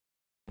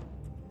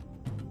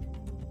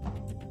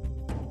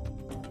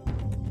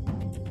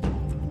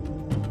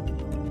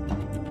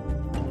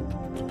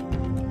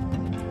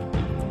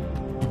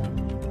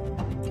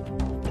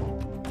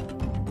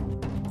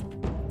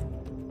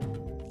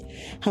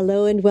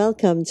Hello and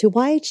welcome to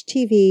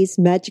YHTV's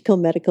Magical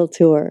Medical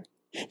Tour.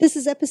 This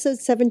is episode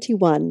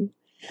 71.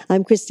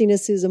 I'm Christina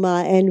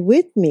Suzuma, and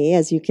with me,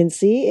 as you can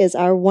see, is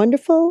our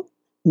wonderful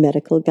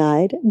medical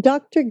guide,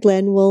 Dr.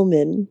 Glenn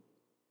Woolman.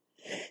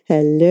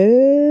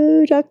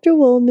 Hello, Dr.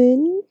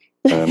 Woolman.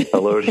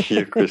 Hello to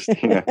you,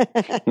 Christina.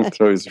 It's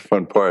always a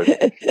fun part.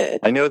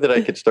 I know that I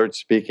could start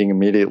speaking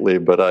immediately,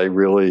 but I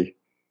really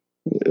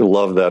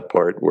love that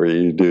part where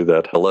you do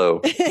that hello.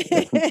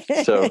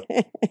 So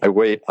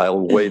I'll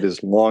wait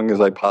as long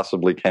as I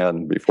possibly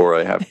can before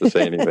I have to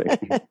say anything.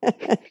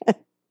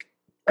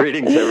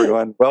 Greetings,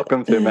 everyone.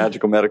 Welcome to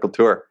Magical Medical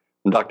Tour.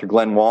 I'm Dr.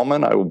 Glenn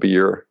Woolman. I will be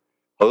your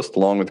host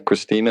along with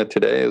Christina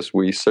today as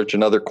we search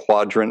another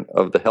quadrant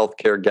of the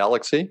healthcare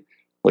galaxy,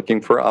 looking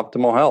for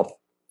optimal health.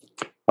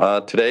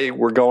 Today,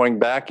 we're going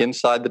back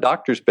inside the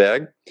doctor's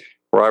bag,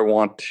 where I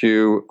want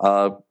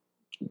to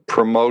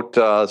promote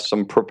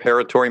some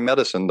preparatory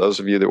medicine. Those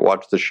of you that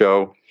watch the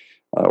show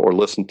or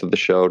listen to the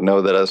show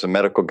know that as a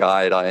medical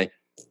guide, I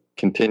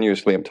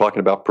continuously am talking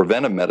about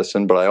preventive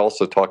medicine, but I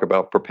also talk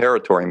about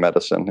preparatory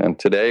medicine. And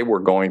today we're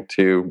going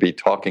to be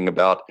talking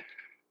about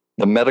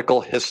the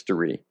medical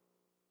history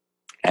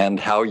and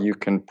how you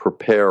can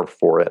prepare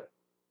for it.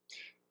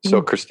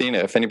 So, Christina,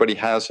 if anybody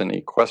has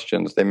any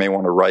questions, they may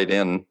want to write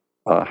in.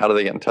 How do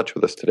they get in touch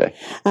with us today?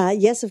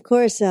 Yes, of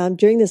course.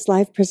 During this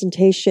live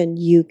presentation,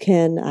 you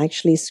can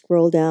actually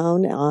scroll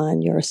down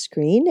on your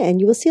screen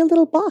and you will see a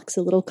little box,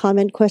 a little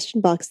comment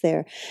question box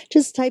there.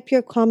 Just type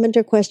your comment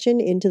or question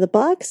into the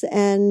box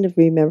and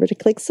remember to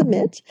click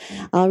submit.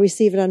 I'll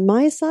receive it on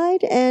my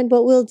side, and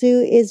what we'll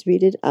do is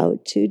read it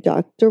out to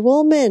Dr.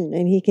 Woolman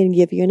and he can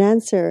give you an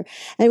answer.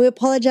 And we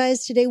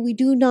apologize today. We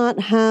do not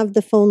have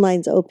the phone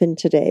lines open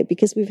today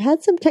because we've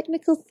had some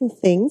technical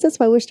things. That's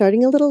why we're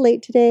starting a little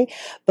late today.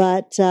 But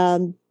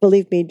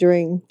believe me,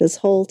 during this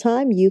whole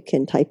time, you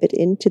can type it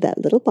into that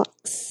little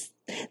box.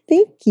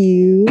 Thank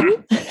you.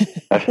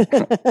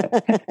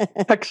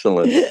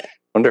 Excellent.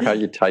 Wonder how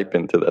you type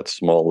into that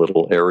small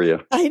little area.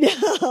 I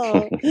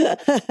know.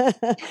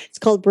 It's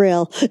called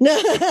Braille.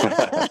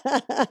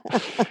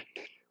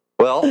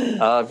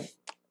 Well,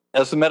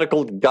 as a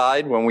medical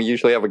guide, when we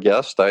usually have a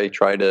guest, I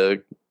try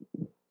to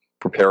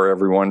prepare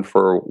everyone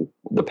for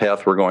the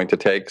path we're going to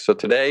take. So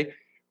today,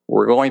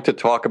 we're going to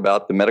talk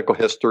about the medical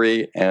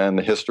history and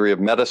the history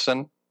of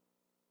medicine,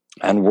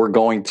 and we're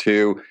going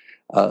to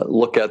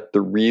look at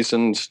the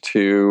reasons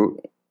to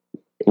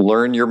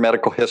learn your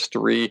medical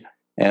history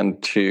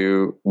and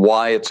to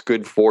why it's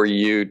good for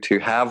you to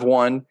have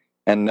one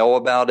and know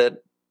about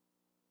it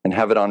and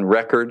have it on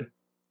record,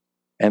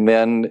 and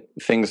then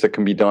things that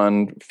can be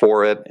done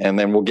for it. And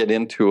then we'll get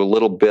into a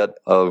little bit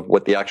of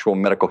what the actual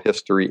medical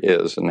history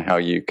is and how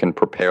you can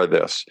prepare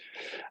this.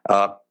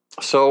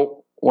 So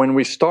when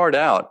we start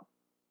out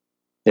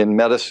in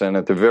medicine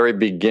at the very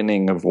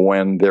beginning of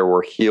when there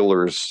were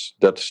healers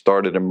that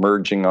started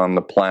emerging on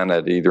the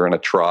planet, either in a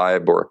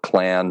tribe or a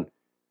clan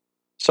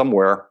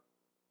somewhere,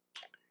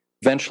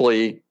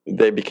 eventually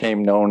they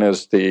became known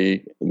as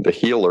the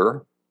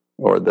healer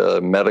or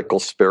the medical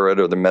spirit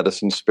or the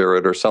medicine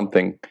spirit or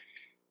something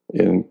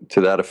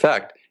to that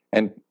effect.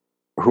 And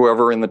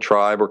whoever in the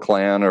tribe or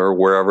clan or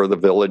wherever the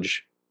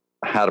village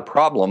had a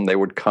problem, they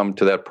would come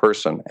to that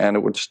person. And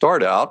it would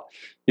start out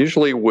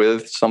usually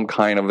with some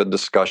kind of a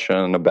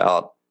discussion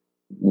about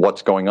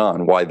what's going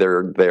on, why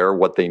they're there,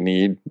 what they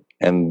need.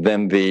 And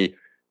then the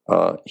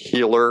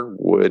healer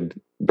would,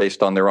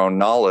 based on their own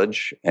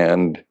knowledge,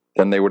 and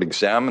then they would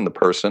examine the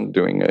person,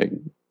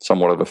 doing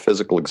somewhat of a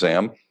physical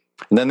exam.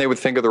 And then they would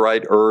think of the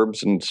right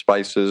herbs and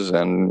spices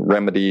and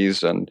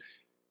remedies and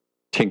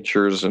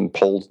tinctures and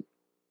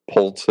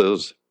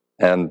poultices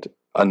and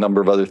a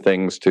number of other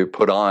things to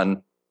put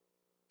on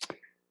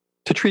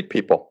to treat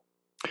people.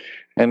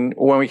 And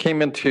when we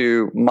came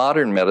into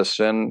modern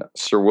medicine,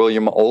 Sir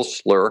William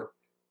Osler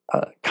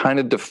kind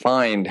of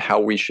defined how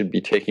we should be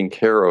taking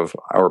care of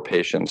our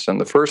patients. And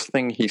the first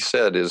thing he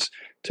said is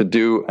to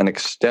do an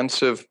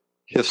extensive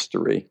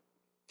history.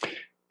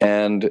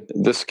 And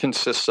this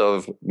consists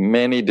of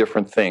many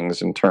different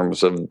things in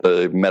terms of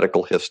the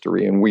medical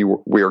history. And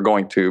we are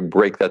going to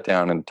break that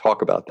down and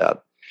talk about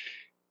that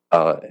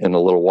in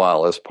a little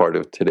while as part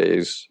of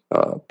today's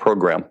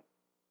program.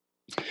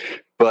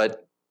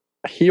 But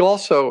he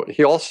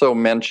also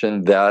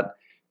mentioned that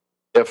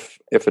if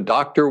a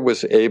doctor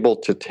was able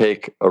to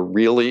take a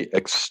really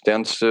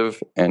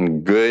extensive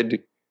and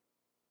good,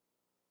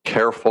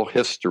 careful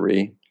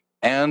history,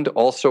 and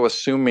also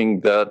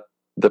assuming that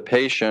the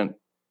patient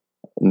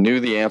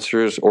knew the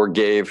answers or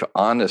gave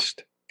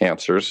honest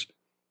answers,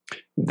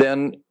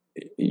 then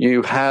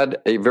you had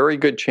a very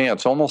good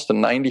chance, almost a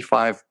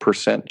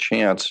 95%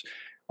 chance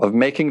of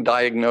making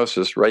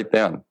diagnosis right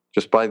then,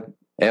 just by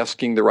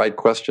asking the right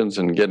questions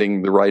and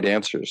getting the right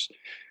answers.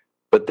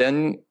 But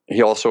then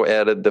he also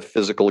added the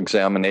physical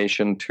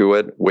examination to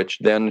it, which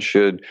then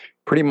should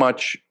pretty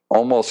much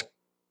almost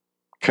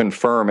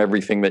confirm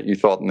everything that you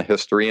thought in the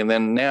history. And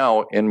then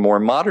now in more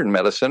modern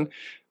medicine,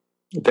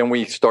 then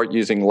we start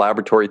using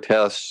laboratory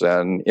tests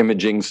and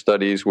imaging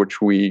studies,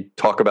 which we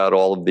talk about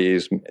all of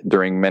these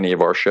during many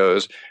of our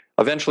shows,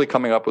 eventually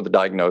coming up with a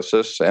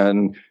diagnosis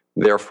and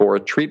therefore a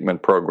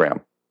treatment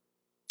program.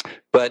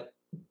 But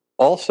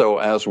also,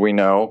 as we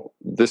know,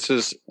 this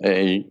is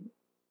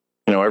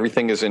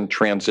everything is in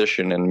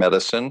transition in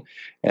medicine.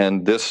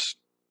 And this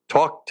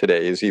talk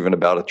today is even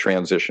about a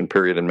transition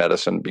period in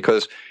medicine,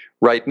 because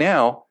right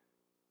now,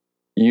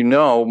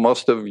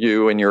 most of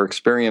you in your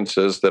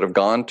experiences that have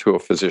gone to a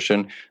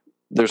physician,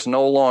 there's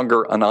no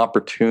longer an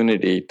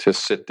opportunity to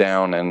sit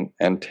down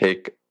and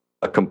take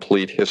a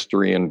complete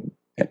history and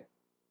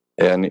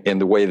in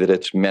the way that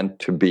it's meant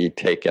to be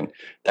taken.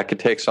 That could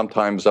take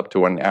sometimes up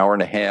to an hour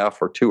and a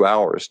half or 2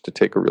 hours to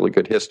take a really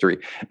good history.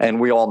 And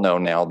we all know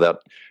now that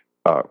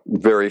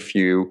very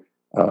few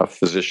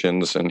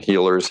physicians and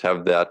healers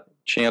have that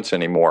chance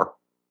anymore.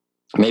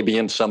 Maybe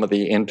in some of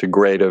the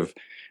integrative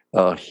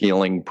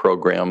healing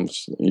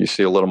programs, you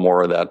see a little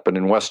more of that. But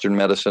in Western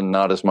medicine,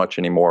 not as much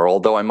anymore.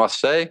 Although I must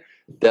say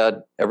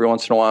that every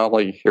once in a while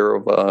I hear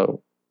of a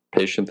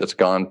patient that's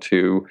gone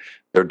to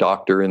their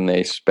doctor and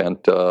they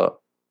spent a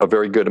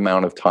very good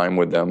amount of time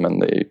with them,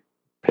 and the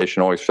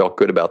patient always felt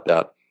good about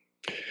that.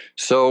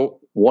 So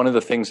one of the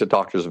things that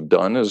doctors have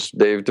done is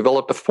they've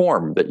developed a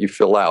form that you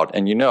fill out.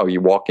 And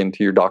you walk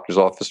into your doctor's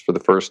office for the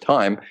first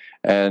time,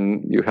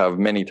 and you have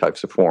many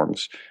types of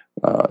forms.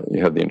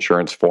 You have the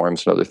insurance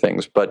forms and other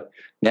things. But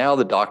now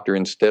the doctor,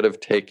 instead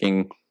of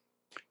taking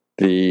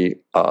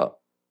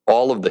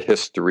all of the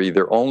history,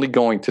 they're only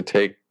going to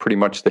take pretty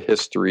much the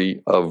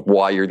history of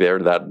why you're there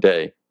that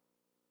day.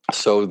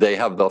 So they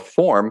have the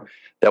form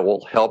that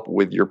will help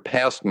with your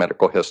past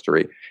medical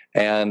history.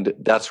 And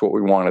that's what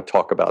we want to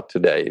talk about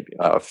today,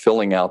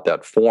 filling out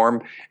that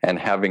form and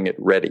having it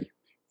ready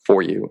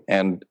for you.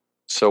 And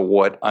so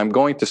what I'm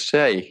going to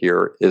say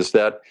here is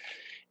that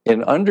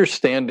in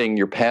understanding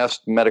your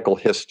past medical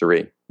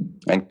history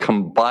and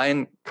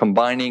combining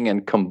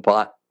and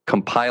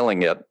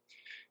compiling it in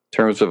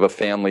terms of a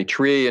family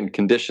tree and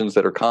conditions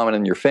that are common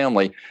in your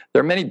family,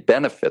 there are many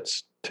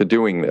benefits to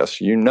doing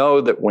this. You know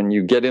that when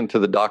you get into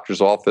the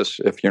doctor's office,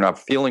 if you're not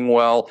feeling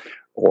well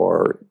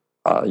or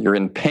you're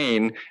in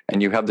pain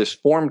and you have this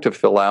form to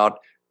fill out,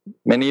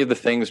 many of the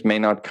things may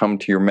not come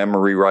to your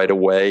memory right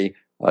away.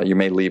 You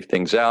may leave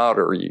things out,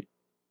 or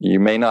you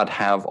may not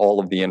have all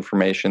of the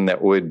information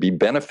that would be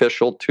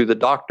beneficial to the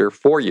doctor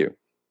for you.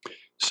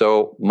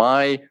 So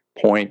my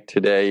point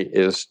today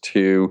is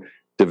to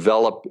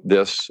develop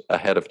this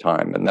ahead of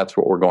time, and that's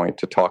what we're going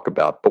to talk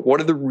about. But what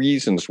are the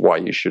reasons why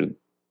you should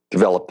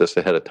develop this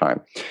ahead of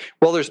time?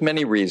 Well, there's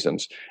many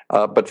reasons.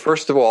 But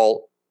first of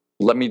all,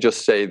 let me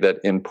just say that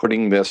in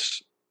putting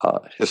this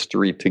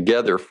history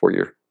together for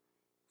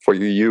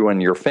you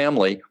and your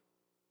family,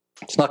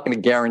 it's not going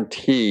to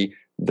guarantee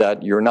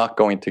that you're not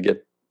going to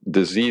get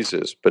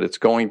diseases, but it's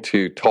going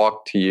to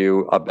talk to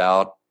you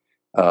about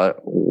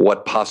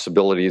what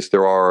possibilities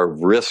there are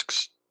of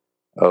risks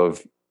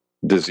of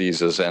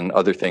diseases and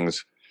other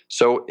things.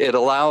 So it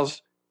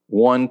allows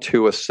one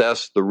to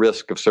assess the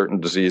risk of certain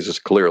diseases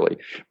clearly,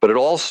 but it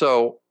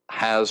also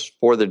has,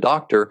 for the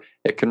doctor,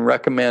 it can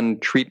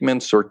recommend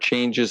treatments or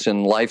changes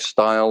in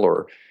lifestyle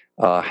or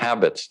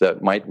habits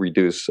that might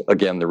reduce,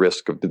 again, the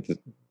risk of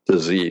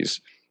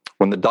disease.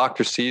 When the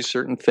doctor sees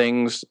certain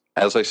things,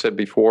 as I said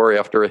before,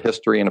 after a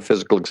history and a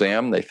physical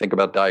exam, they think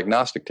about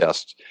diagnostic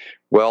tests.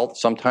 Well,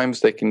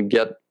 sometimes they can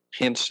get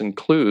hints and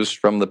clues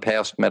from the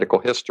past medical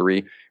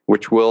history,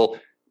 which will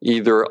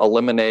either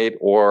eliminate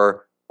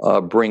or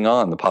bring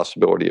on the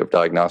possibility of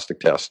diagnostic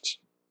tests.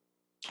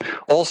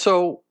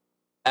 Also,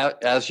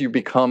 as you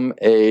become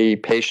a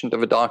patient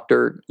of a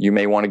doctor, you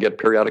may want to get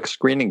periodic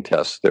screening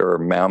tests. There are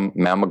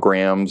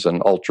mammograms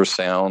and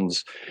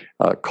ultrasounds,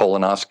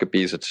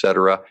 colonoscopies,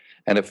 etc.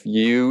 And if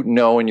you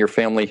know in your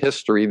family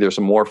history there's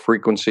a more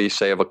frequency,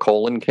 say, of a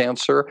colon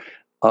cancer,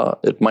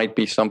 it might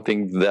be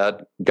something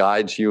that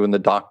guides you and the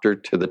doctor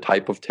to the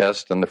type of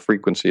test and the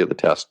frequency of the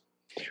test.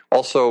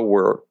 Also,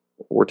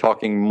 we're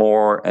talking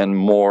more and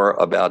more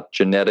about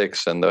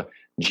genetics and the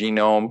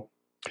genome.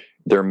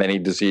 There are many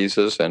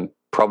diseases, and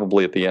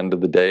probably at the end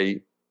of the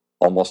day,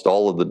 almost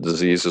all of the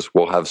diseases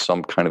will have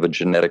some kind of a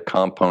genetic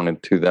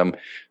component to them.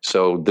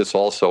 So this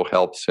also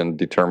helps in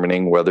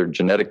determining whether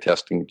genetic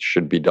testing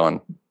should be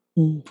done.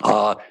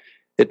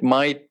 It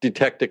might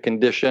detect a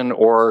condition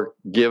or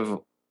give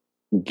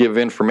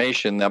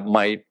information that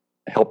might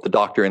help the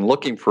doctor in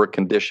looking for a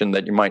condition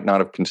that you might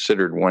not have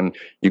considered when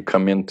you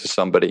come into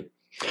somebody.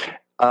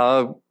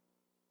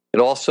 It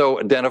also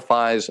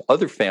identifies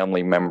other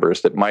family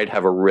members that might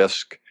have a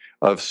risk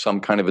of some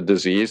kind of a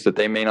disease that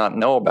they may not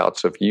know about.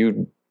 So if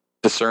you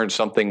discern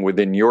something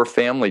within your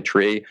family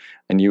tree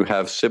and you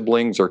have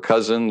siblings or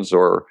cousins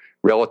or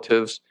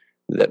relatives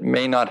that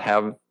may not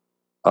have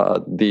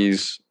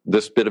this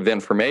bit of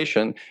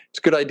information, it's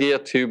a good idea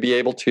to be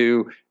able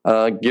to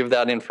give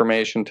that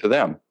information to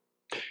them.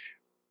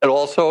 It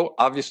also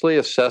obviously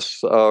assess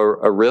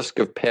a risk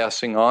of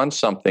passing on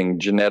something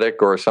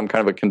genetic or some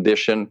kind of a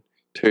condition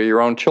to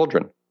your own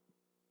children.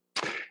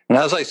 And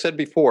as I said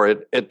before,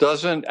 it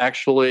doesn't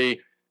actually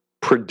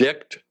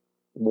predict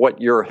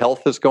what your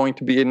health is going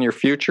to be in your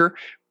future,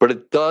 but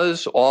it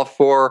does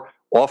offer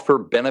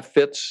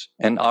benefits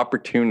and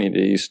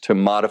opportunities to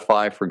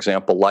modify, for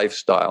example,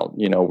 lifestyle.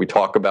 We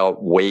talk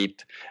about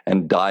weight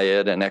and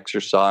diet and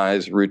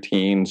exercise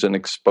routines and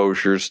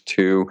exposures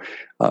to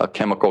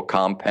chemical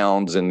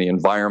compounds in the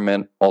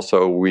environment.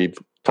 Also, we've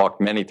talked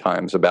many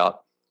times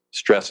about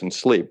stress and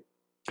sleep.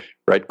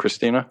 Right,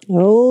 Christina?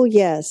 Oh,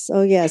 yes.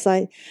 Oh, yes.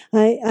 I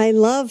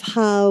love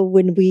how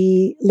when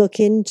we look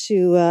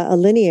into a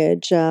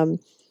lineage,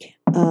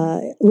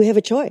 we have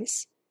a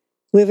choice.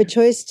 We have a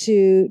choice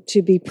to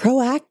be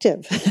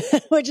proactive,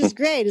 which is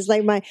great. It's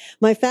like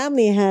my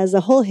family has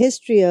a whole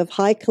history of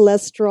high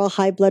cholesterol,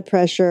 high blood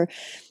pressure.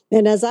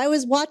 And as I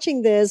was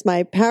watching this,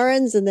 my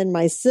parents and then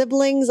my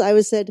siblings, I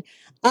said,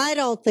 I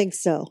don't think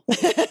so.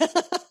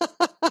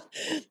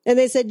 And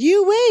they said,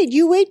 you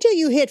wait till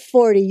you hit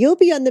 40. You'll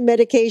be on the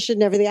medication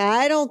and everything.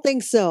 I don't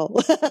think so.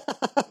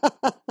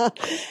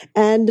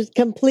 And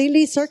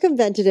completely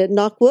circumvented it.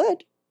 Knock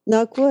wood.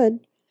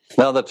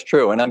 No, that's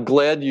true. And I'm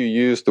glad you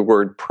used the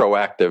word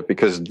proactive,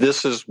 because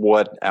this is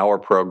what our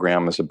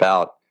program is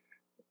about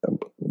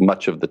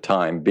much of the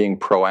time, being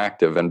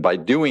proactive. And by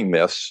doing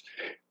this,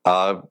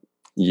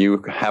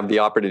 you have the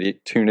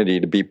opportunity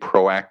to be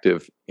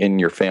proactive in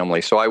your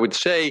family. So I would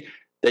say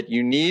that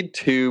you need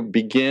to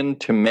begin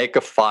to make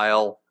a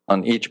file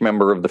on each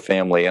member of the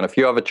family. And if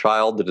you have a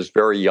child that is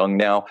very young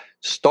now,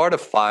 start a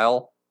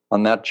file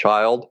on that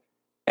child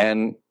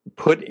and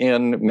put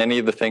in many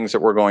of the things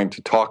that we're going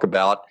to talk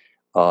about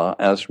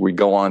as we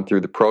go on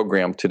through the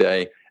program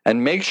today,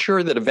 and make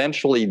sure that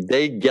eventually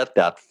they get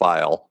that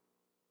file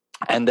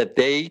and that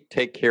they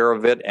take care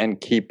of it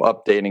and keep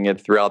updating it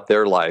throughout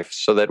their life,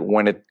 so that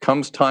when it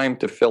comes time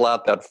to fill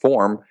out that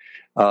form,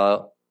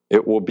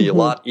 it will be a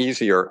lot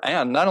easier.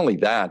 And not only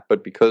that,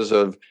 but because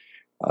of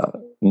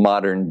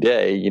modern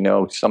day,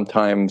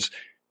 sometimes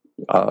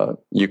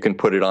you can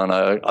put it on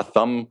a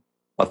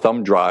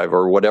thumb drive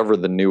or whatever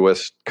the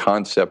newest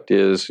concept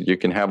is. You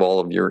can have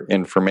all of your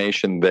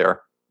information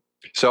there.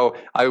 So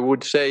I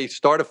would say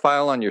start a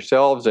file on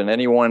yourselves and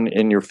anyone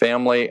in your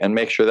family, and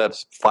make sure that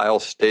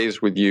file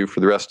stays with you for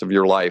the rest of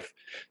your life,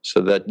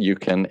 so that you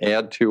can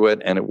add to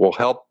it, and it will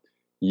help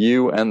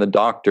you and the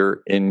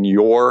doctor in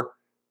your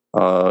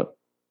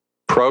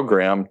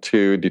program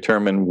to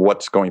determine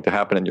what's going to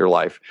happen in your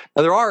life.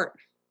 Now, there are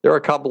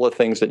a couple of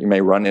things that you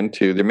may run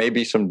into. There may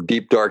be some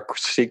deep, dark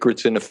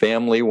secrets in the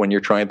family when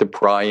you're trying to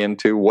pry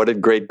into what did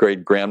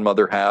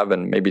great-great-grandmother have,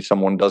 and maybe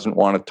someone doesn't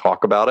want to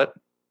talk about it.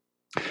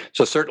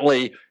 So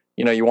certainly,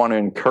 you want to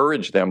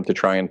encourage them to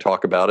try and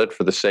talk about it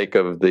for the sake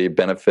of the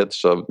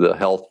benefits of the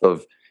health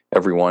of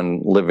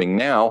everyone living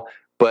now.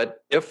 But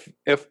if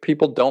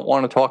people don't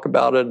want to talk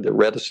about it, they're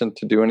reticent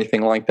to do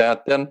anything like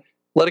that, then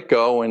let it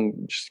go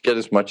and just get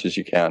as much as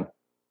you can.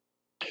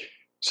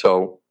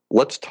 So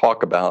let's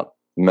talk about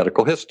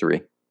medical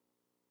history.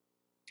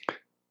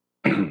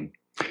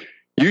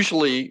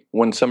 Usually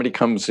when somebody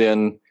comes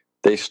in,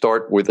 they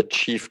start with a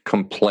chief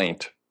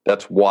complaint.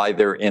 That's why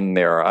they're in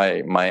there.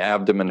 My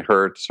abdomen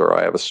hurts, or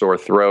I have a sore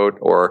throat,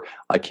 or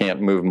I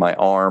can't move my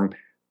arm.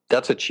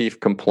 That's a chief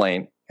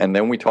complaint. And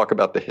then we talk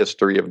about the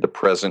history of the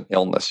present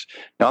illness.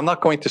 Now, I'm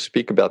not going to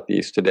speak about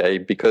these today,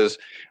 because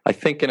I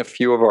think in a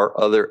few of our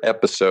other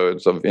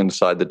episodes of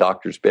Inside the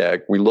Doctor's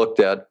Bag, we looked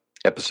at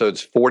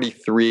episodes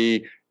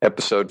 43,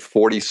 episode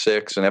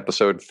 46, and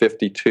episode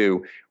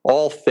 52,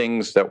 all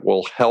things that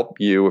will help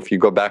you. If you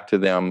go back to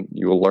them,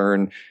 you will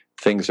learn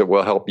things that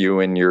will help you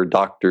in your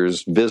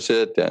doctor's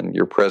visit and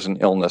your present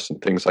illness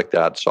and things like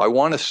that. So I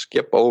want to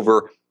skip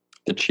over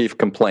the chief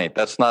complaint.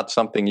 That's not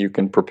something you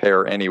can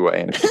prepare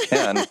anyway. And if you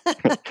can,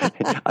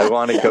 I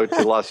want to go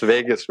to Las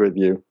Vegas with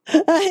you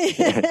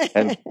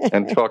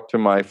and talk to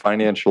my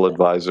financial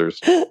advisors.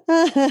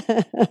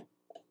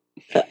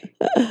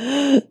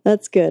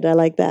 That's good. I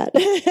like that.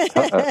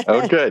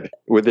 Oh, good.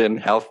 Within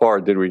how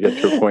far did we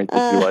get to a point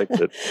that you liked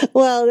it?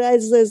 Well,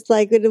 it's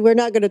like we're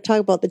not going to talk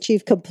about the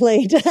chief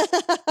complaint.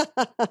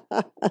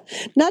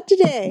 Not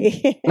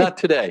today. Not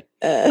today,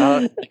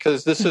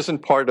 because this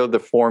isn't part of the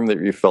form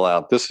that you fill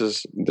out. This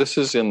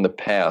is in the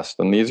past,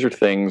 and these are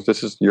things.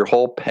 This is your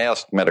whole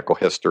past medical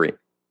history.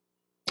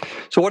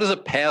 So what does a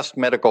past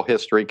medical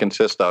history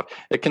consist of?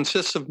 It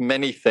consists of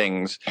many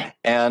things,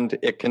 and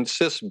it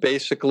consists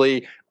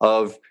basically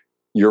of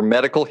your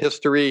medical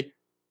history,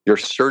 your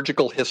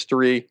surgical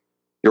history,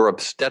 your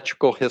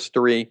obstetrical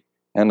history,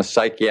 and a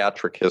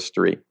psychiatric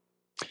history.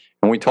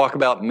 When we talk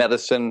about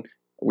medicine,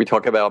 we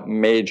talk about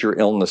major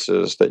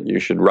illnesses that you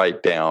should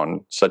write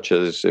down, such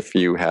as if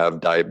you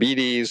have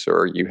diabetes,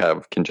 or you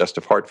have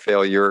congestive heart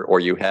failure, or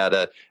you had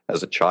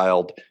as a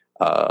child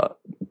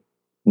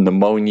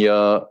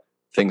pneumonia,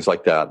 things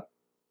like that.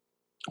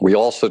 We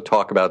also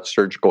talk about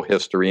surgical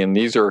history, and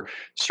these are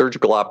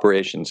surgical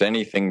operations,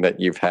 anything that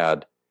you've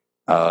had,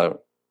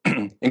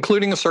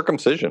 including a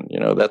circumcision.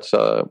 That's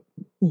a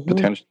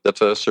potential.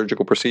 That's a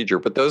surgical procedure.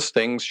 But those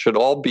things should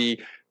all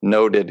be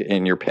noted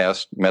in your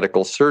past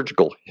medical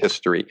surgical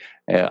history.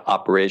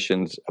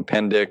 Operations,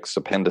 appendix,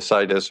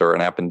 appendicitis, or an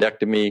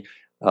appendectomy,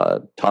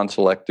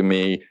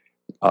 tonsillectomy,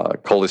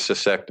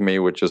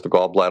 cholecystectomy, which is the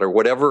gallbladder,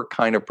 whatever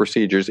kind of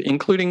procedures,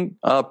 including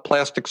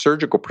plastic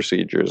surgical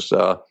procedures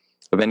of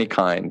any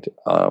kind,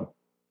 or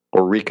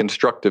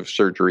reconstructive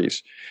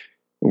surgeries.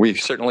 We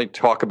certainly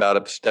talk about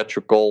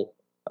obstetrical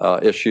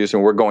issues,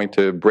 and we're going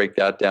to break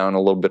that down a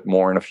little bit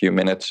more in a few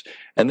minutes.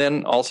 And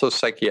then also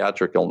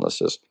psychiatric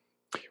illnesses.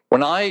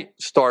 When I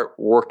start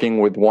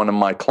working with one of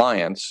my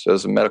clients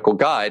as a medical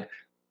guide,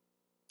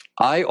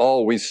 I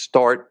always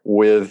start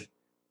with,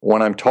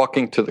 when I'm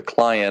talking to the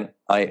client,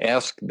 I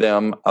ask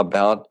them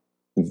about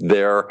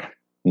their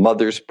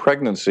mother's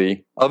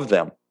pregnancy of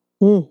them.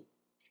 Mm.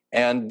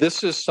 And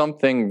this is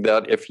something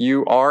that if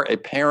you are a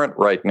parent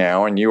right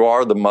now and you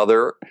are the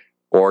mother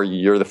or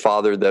you're the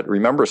father that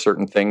remembers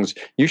certain things,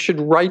 you should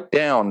write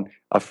down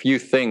a few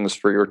things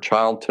for your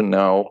child to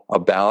know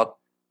about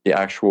the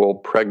actual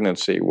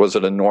pregnancy. Was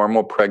it a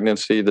normal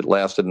pregnancy that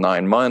lasted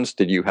 9 months?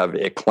 Did you have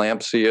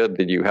eclampsia?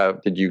 Did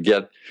you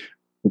get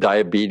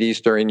diabetes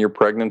during your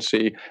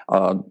pregnancy?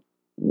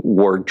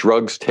 Were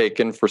drugs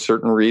taken for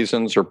certain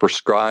reasons or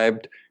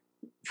prescribed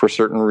for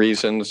certain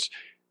reasons?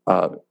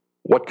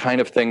 What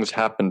kind of things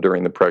happened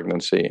during the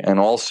pregnancy? And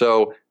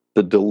also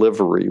the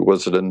delivery.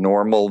 Was it a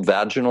normal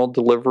vaginal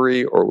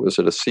delivery or was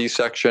it a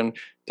C-section?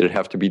 Did it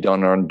have to be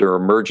done under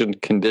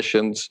emergent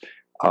conditions?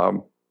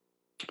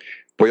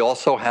 We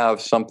also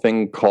have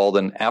something called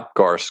an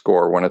APGAR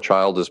score when a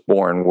child is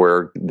born,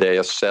 where they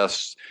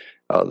assess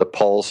the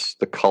pulse,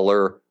 the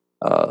color,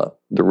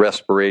 the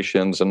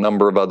respirations, a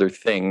number of other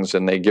things,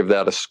 and they give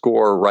that a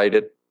score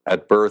right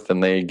at birth,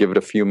 and they give it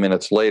a few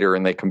minutes later,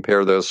 and they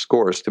compare those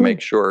scores to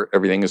make sure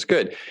everything is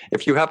good.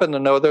 If you happen to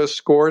know those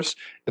scores,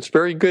 it's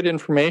very good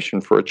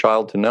information for a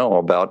child to know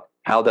about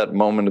how that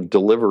moment of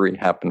delivery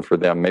happened for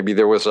them. Maybe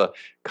there was a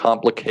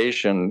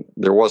complication,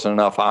 there wasn't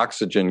enough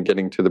oxygen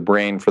getting to the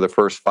brain for the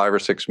first 5 or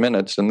 6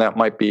 minutes, and that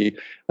might be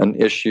an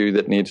issue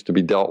that needs to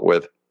be dealt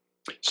with.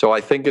 So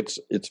I think it's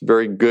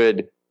very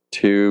good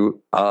to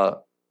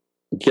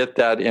get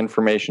that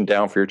information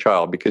down for your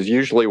child, because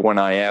usually when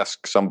I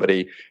ask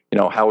somebody,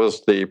 how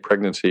was the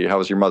pregnancy? How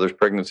was your mother's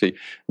pregnancy?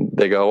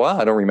 They go,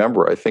 well, I don't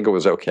remember. I think it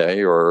was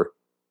okay. Or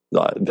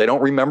they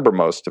don't remember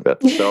most of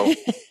it. So,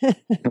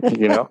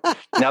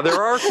 now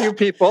there are a few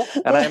people,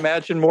 and I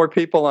imagine more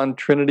people on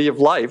Trinity of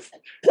Life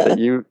that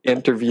you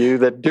interview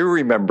that do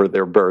remember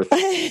their birth.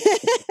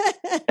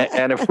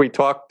 And if we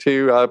talk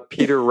to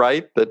Peter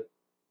Wright, the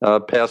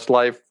past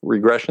life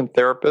regression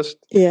therapist,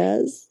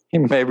 yes, he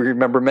may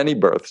remember many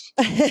births.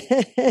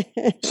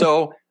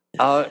 So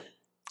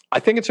I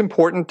think it's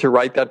important to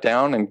write that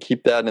down and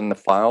keep that in the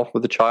file for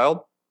the child.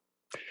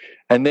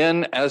 And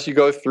then as you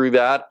go through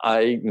that,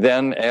 I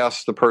then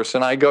ask the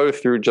person, I go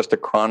through just a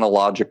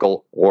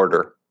chronological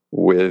order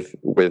with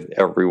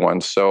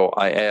everyone. So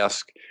I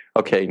ask,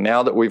 okay,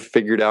 now that we've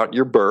figured out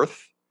your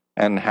birth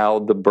and how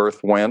the birth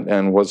went,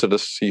 and was it a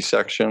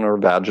C-section or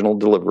vaginal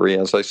delivery,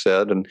 as I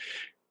said, and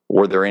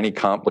were there any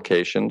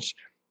complications?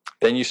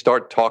 Then you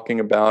start talking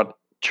about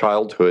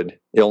childhood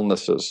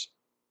illnesses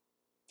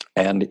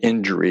and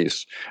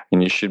injuries,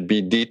 and you should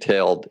be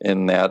detailed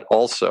in that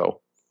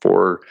also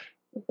for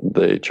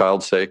the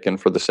child's sake and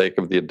for the sake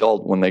of the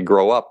adult when they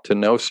grow up to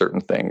know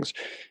certain things,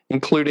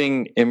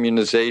 including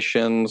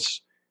immunizations,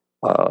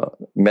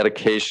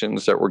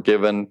 medications that were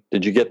given.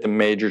 Did you get the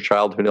major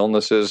childhood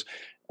illnesses?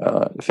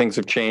 Things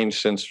have changed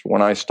since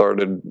when I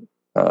started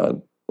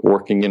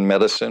working in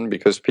medicine,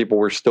 because people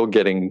were still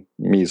getting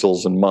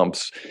measles and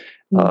mumps.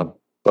 But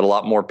a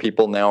lot more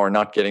people now are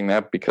not getting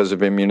that because of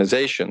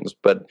immunizations.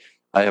 But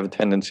I have a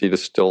tendency to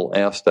still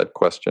ask that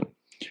question.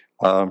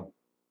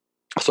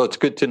 So it's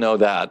good to know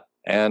that.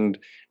 And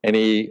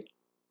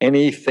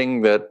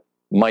anything that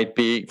might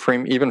be,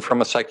 even from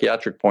a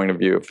psychiatric point of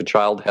view, if a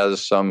child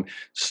has some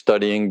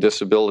studying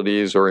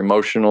disabilities or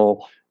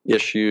emotional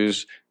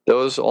issues,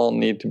 those all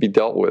need to be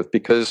dealt with.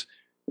 Because,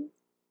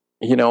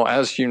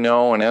 as you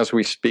know, and as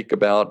we speak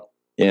about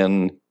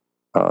in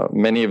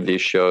many of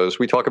these shows,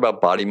 we talk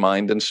about body,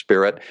 mind, and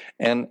spirit,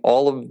 and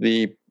all of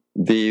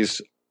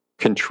these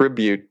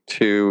contribute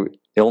to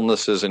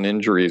illnesses and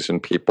injuries in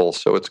people.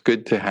 So it's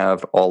good to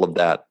have all of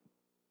that.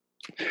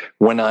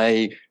 When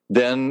I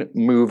then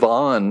move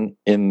on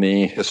in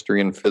the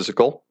history and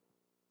physical,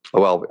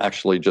 well,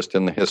 actually just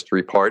in the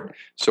history part,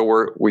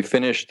 so we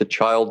finish the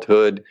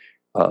childhood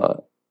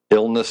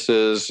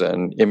illnesses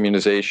and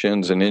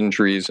immunizations and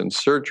injuries and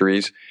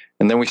surgeries,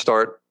 and then we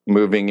start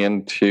moving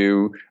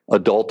into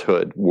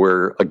adulthood,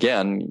 where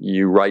again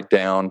you write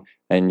down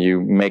and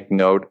you make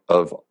note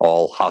of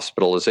all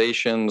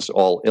hospitalizations,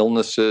 all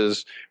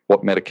illnesses,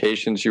 what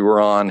medications you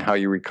were on, how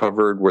you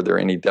recovered, were there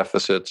any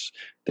deficits,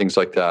 things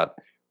like that.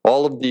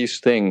 All of these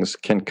things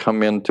can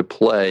come into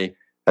play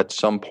at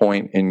some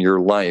point in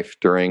your life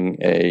during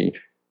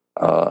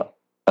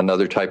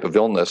another type of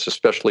illness,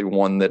 especially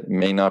one that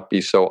may not be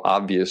so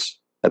obvious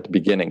at the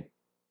beginning.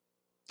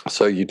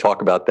 So you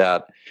talk about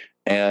that,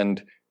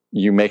 and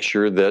you make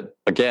sure that,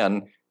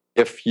 again,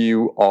 if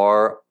you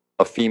are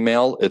a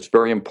female, it's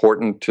very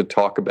important to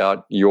talk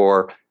about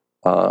your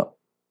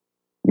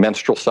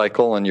menstrual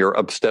cycle and your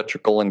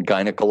obstetrical and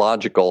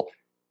gynecological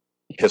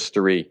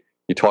history.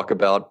 You talk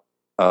about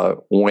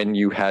when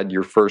you had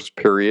your first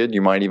period.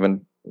 You might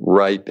even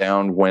write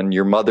down when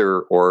your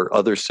mother or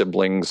other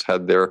siblings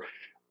had their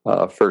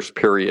first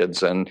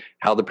periods and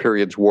how the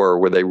periods were.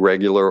 Were they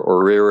regular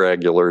or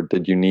irregular?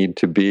 Did you need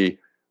to be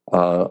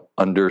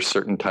under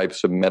certain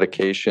types of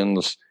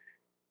medications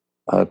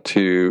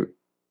to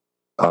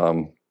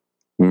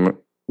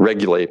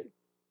regulate?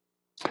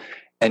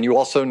 And you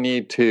also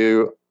need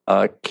to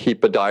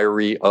keep a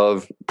diary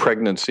of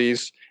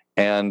pregnancies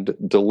and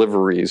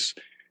deliveries.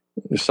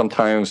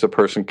 Sometimes a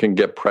person can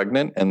get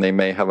pregnant and they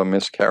may have a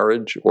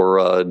miscarriage or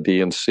a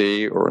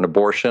D&C or an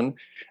abortion.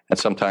 And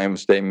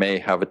sometimes they may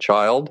have a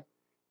child.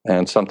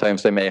 And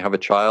sometimes they may have a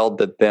child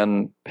that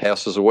then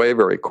passes away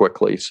very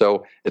quickly.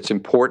 So it's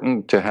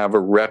important to have a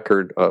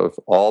record of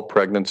all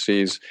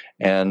pregnancies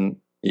and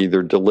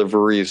either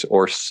deliveries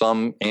or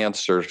some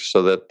answer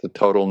so that the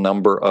total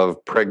number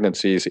of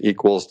pregnancies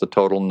equals the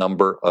total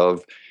number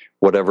of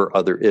whatever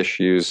other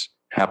issues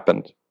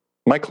happened.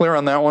 Am I clear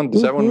on that one?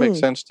 Does that one make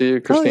sense to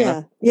you,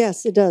 Christina? Oh, yeah.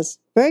 Yes, it does.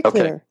 Very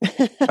clear.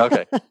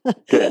 Okay.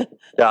 Good.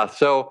 Yeah.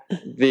 So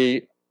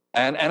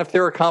and if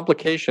there are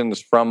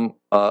complications from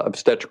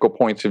obstetrical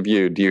points of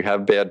view, do you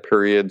have bad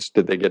periods?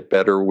 Did they get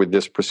better with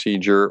this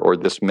procedure or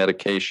this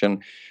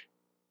medication,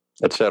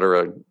 et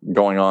cetera,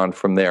 going on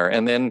from there?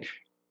 And then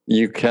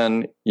you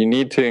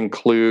need to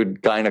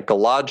include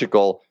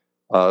gynecological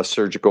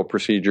surgical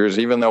procedures,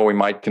 even though we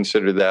might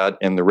consider that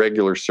in the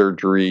regular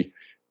surgery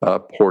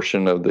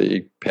portion of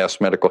the past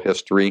medical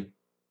history,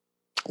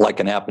 like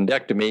an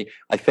appendectomy.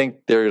 I think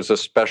there's a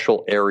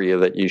special area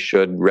that you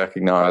should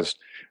recognize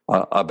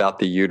about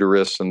the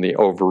uterus and the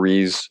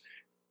ovaries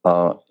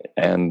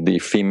and the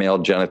female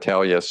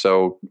genitalia.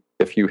 So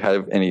if you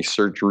have any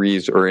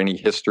surgeries or any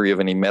history of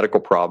any medical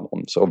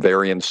problems,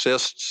 ovarian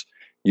cysts,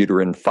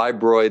 uterine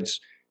fibroids,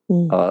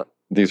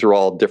 these are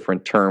all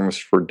different terms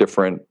for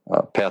different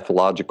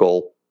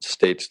pathological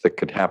states that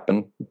could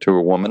happen to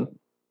a woman.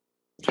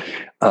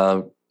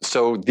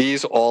 So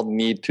these all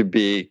need to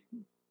be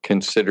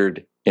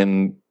considered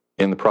in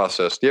the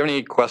process. Do you have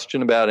any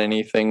question about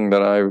anything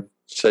that I've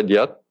said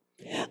yet,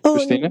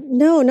 Christina?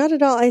 No, not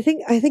at all. I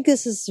think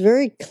this is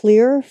very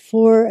clear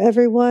for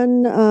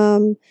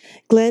everyone,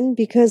 Glenn,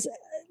 because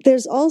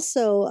there's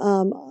also,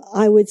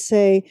 I would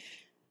say,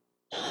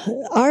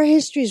 our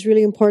history is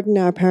really important.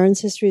 Our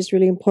parents' history is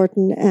really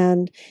important.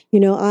 And,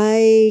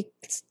 I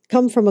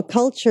come from a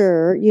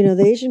culture,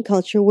 the Asian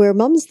culture, where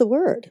mom's the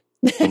word.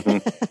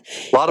 A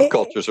lot of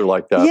cultures are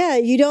like that. Yeah,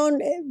 you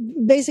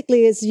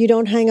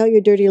don't hang out your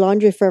dirty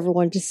laundry for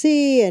everyone to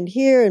see and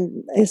hear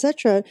and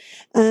etc.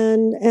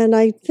 And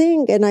I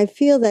think and I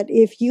feel that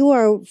if you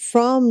are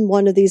from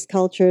one of these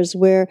cultures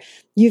where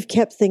you've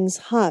kept things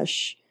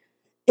hush,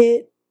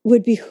 it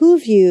would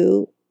behoove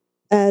you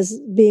as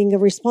being a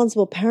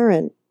responsible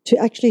parent to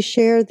actually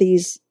share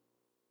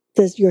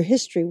your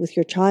history with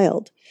your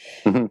child,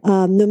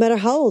 no matter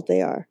how old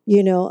they are,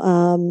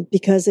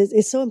 because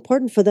it's so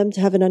important for them to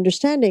have an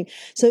understanding.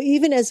 So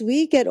even as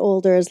we get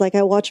older, as like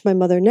I watch my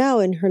mother now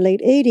in her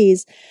late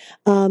 80s,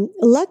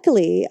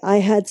 luckily I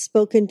had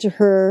spoken to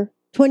her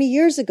 20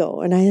 years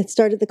ago and I had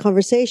started the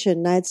conversation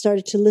and I had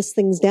started to list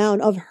things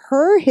down of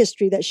her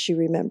history that she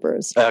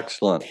remembers.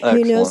 Excellent.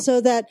 So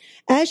that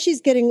as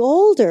she's getting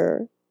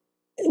older,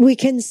 we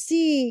can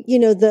see,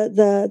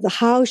 the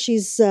how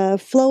she's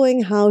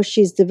flowing, how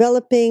she's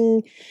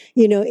developing,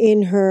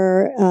 in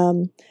her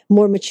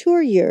more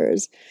mature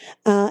years,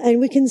 and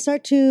we can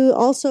start to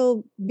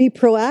also be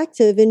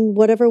proactive in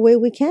whatever way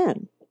we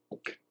can.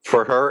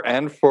 For her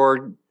and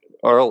for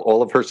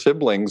all of her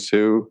siblings,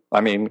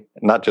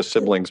 not just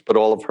siblings, but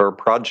all of her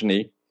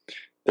progeny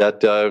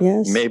that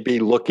may be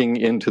looking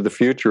into the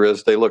future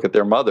as they look at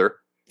their mother,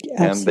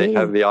 and they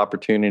have the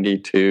opportunity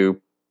to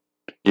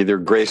either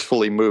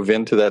gracefully move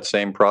into that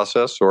same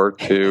process or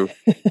to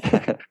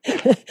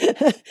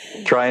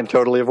try and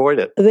totally avoid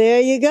it. There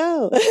you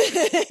go.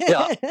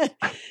 Yeah.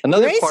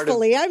 Another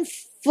gracefully, I'm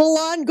full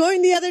on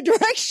going the other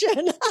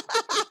direction.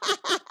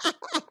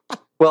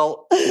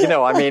 Well,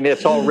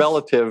 it's all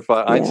relative.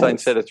 Einstein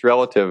said it's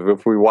relative.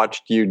 If we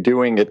watched you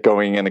doing it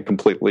going in a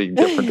completely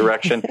different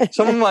direction,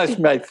 some of us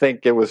might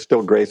think it was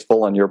still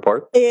graceful on your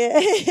part.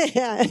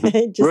 Yeah.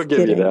 We'll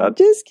give you that.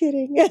 Just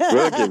kidding.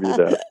 We'll give you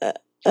that.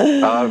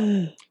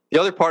 The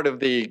other part of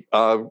the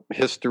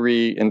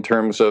history in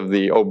terms of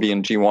the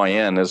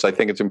OB/GYN is I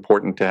think it's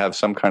important to have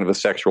some kind of a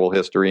sexual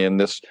history, and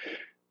this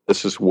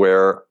is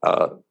where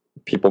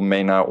people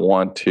may not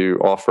want to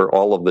offer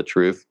all of the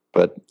truth,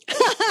 but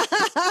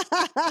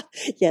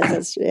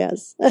yes.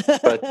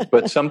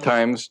 but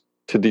sometimes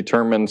to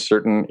determine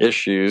certain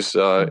issues,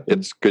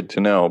 it's good to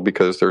know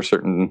because there are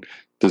certain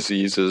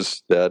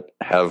diseases that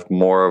have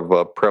more of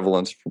a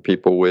prevalence for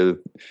people with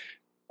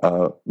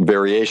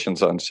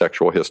variations on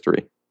sexual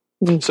history.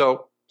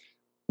 So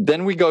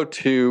then we go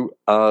to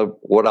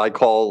what I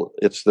call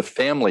it's the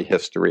family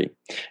history.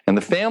 And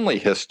the family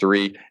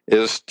history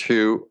is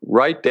to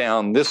write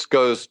down, this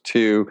goes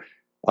to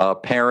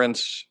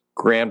parents,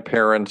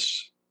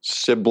 grandparents,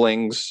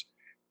 siblings,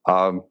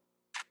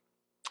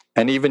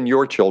 and even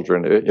your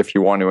children, if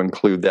you want to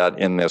include that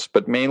in this.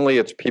 But mainly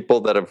it's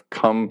people that have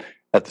come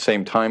at the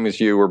same time as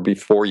you or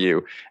before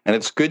you. And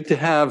it's good to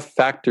have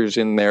factors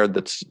in there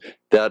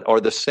that are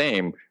the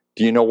same.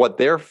 Do you know what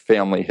their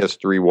family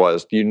history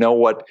was? Do you know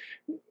what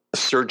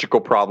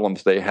surgical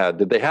problems they had?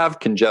 Did they have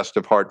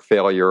congestive heart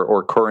failure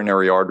or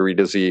coronary artery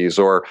disease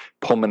or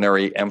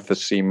pulmonary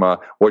emphysema?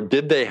 Or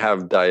did they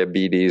have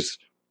diabetes?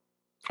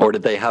 Or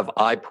did they have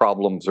eye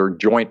problems or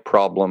joint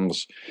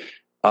problems?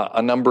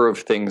 A number of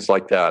things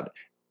like that.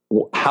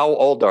 How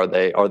old are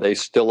they? Are they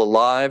still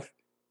alive?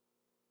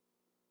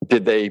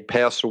 Did they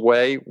pass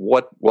away?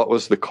 What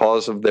was the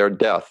cause of their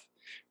death?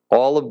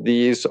 All of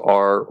these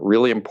are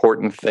really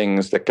important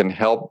things that can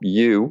help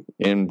you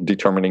in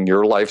determining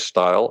your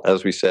lifestyle,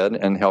 as we said,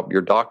 and help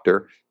your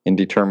doctor in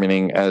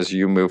determining as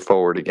you move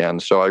forward again.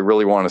 So I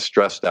really want to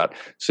stress that.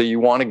 So you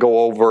want to go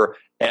over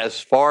as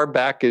far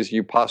back as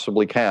you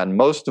possibly can.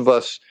 Most of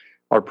us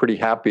are pretty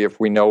happy if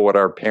we know what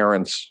our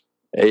parents'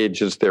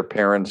 ages their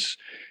parents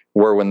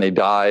were when they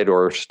died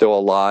or are still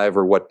alive,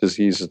 or what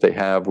diseases they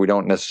have. We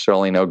don't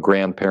necessarily know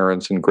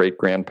grandparents and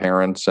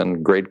great-grandparents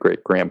and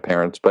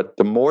great-great-grandparents. But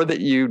the more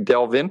that you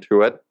delve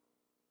into it,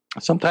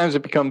 sometimes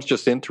it becomes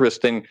just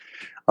interesting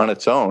on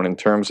its own in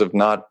terms of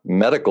not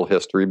medical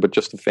history, but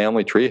just the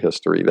family tree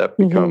history. That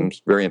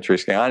becomes very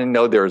interesting. I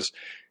know there's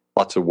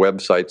lots of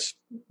websites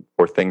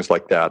for things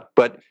like that.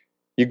 But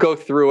you go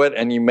through it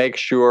and you make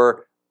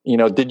sure,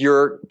 did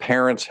your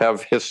parents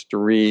have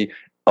history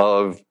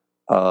of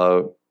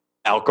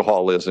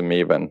alcoholism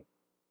even,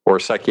 or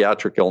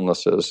psychiatric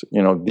illnesses?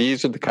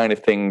 These are the kind of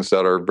things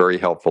that are very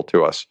helpful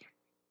to us.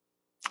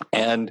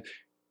 And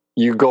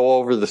you go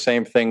over the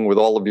same thing with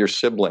all of your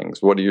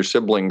siblings. What are your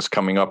siblings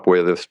coming up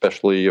with,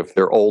 especially if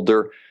they're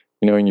older,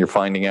 and you're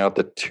finding out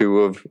that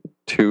two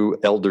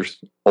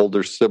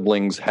older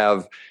siblings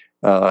have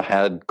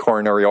had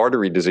coronary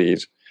artery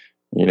disease,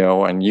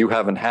 and you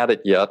haven't had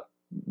it yet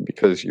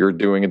because you're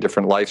doing a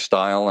different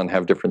lifestyle and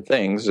have different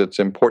things. It's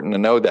important to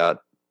know that.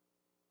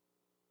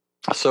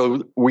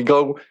 So we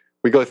go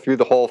through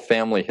the whole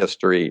family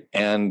history,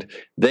 and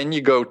then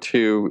you go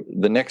to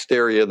the next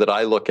area that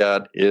I look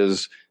at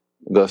is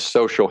the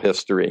social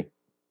history.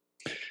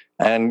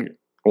 And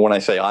when I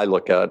say I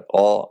look at,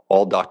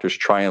 all doctors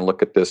try and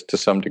look at this to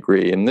some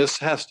degree. And this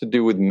has to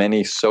do with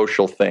many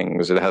social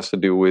things. It has to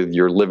do with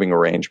your living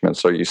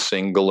arrangements. Are you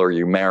single? Are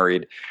you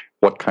married?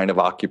 What kind of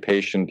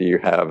occupation do you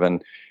have?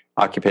 And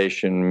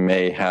occupation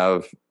may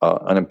have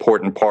an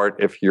important part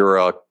if you're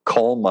a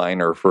coal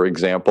miner, for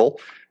example,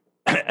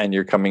 and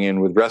you're coming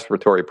in with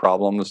respiratory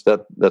problems.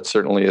 That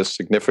certainly is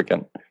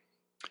significant.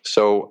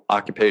 So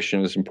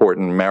occupation is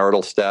important.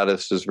 Marital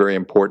status is very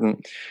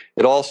important.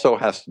 It also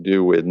has to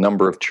do with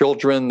number of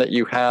children that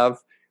you have,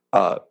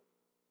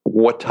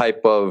 what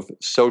type of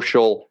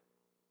social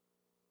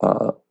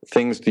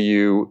things do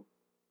you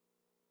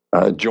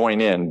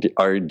join in?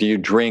 Do you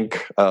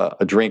drink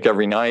a drink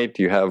every night?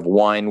 Do you have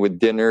wine with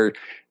dinner?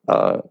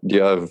 Do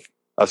you have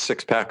a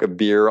six-pack of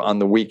beer on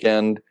the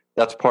weekend?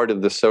 That's part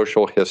of the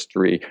social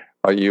history.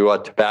 Are you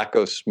a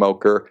tobacco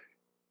smoker?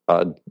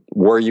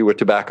 Were you a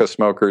tobacco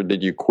smoker?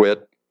 Did you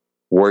quit?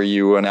 Were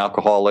you an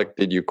alcoholic?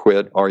 Did you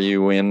quit? Are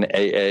you in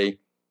AA?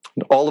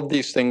 All of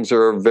these things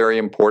are very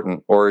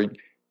important. Or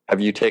have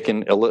you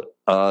taken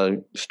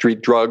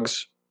street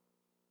drugs,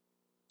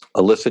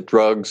 illicit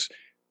drugs?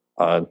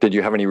 Did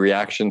you have any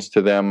reactions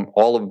to them?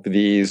 All of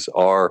these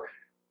are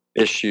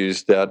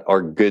issues that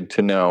are good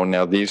to know.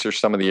 Now, these are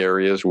some of the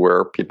areas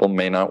where people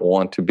may not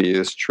want to be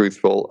as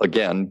truthful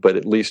again, but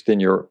at least in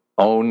your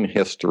own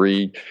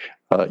history,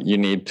 you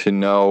need to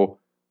know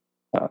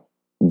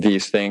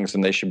these things,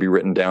 and they should be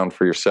written down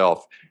for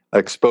yourself.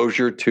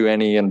 Exposure to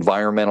any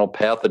environmental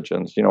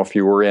pathogens. If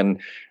you were in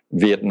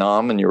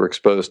Vietnam and you were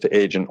exposed to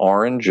Agent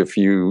Orange, if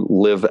you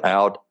live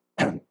out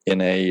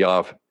in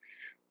a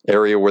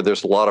area where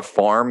there's a lot of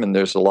farm and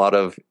there's a lot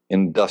of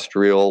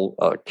industrial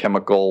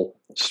chemical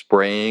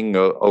spraying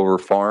over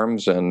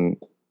farms and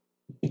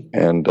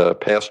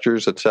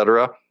pastures,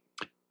 etc.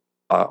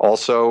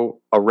 Also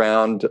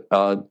around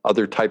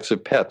other types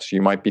of pets.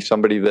 You might be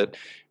somebody that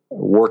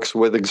works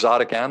with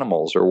exotic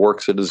animals or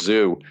works at a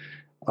zoo,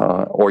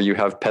 or you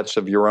have pets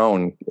of your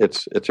own.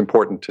 It's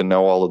important to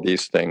know all of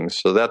these things.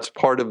 So that's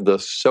part of the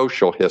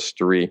social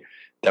history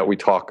that we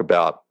talk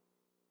about.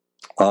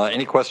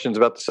 Any questions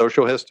about the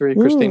social history,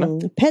 Christina?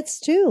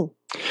 Pets too.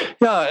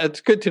 Yeah, it's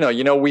good to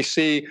know. We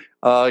see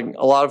a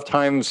lot of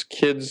times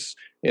kids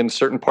in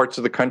certain parts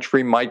of the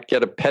country might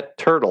get a pet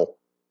turtle,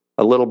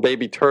 a little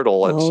baby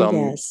turtle at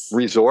some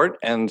resort,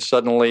 and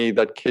suddenly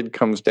that kid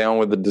comes down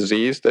with a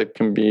disease that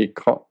can be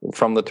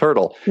from the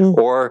turtle.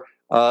 Or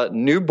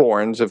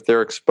newborns, if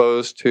they're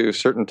exposed to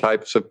certain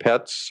types of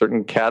pets,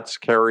 certain cats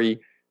carry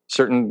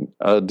certain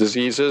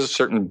diseases,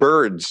 certain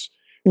birds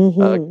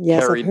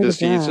carry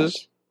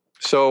diseases.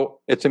 So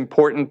it's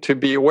important to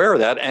be aware of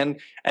that. And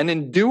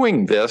in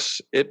doing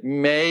this, it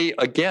may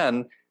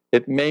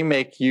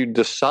make you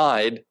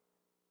decide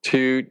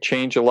to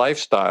change a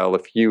lifestyle.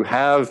 If you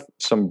have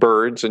some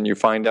birds and you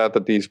find out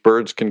that these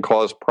birds can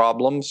cause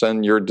problems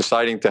and you're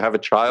deciding to have a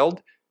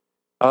child,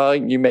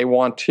 you may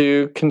want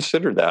to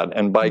consider that.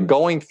 And by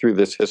going through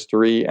this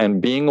history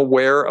and being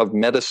aware of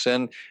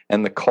medicine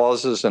and the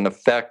causes and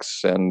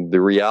effects and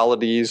the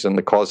realities and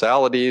the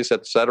causalities,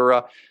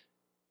 etc.,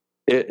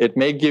 it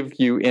may give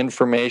you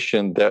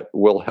information that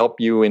will help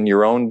you in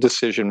your own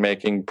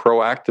decision-making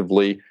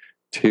proactively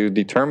to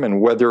determine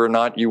whether or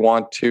not you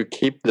want to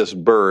keep this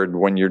bird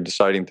when you're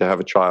deciding to have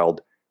a child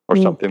or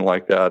something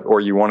like that,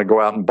 or you want to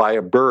go out and buy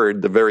a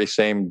bird the very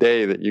same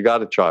day that you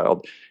got a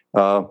child.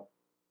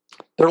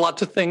 There are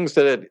lots of things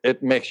that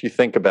it makes you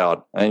think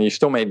about, and you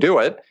still may do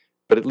it,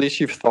 but at least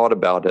you've thought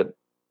about it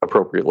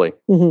appropriately.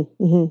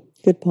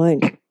 Good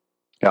point.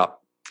 Yeah.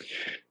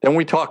 Then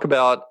we talk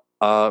about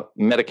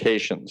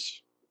medications.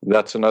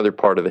 That's another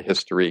part of the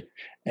history.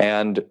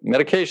 And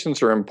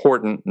medications are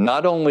important,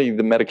 not only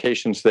the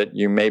medications that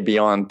you may be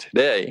on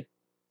today,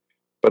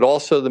 but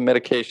also the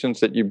medications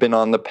that you've been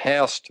on in the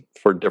past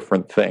for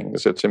different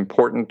things. It's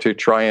important to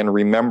try and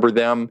remember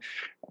them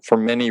for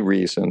many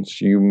reasons.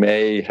 You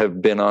may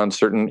have been on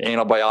certain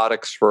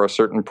antibiotics for a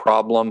certain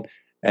problem,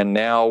 and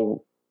now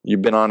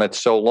you've been on it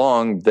so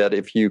long that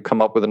if you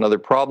come up with another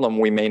problem,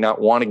 we may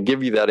not want to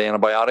give you that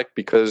antibiotic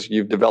because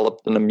you've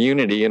developed an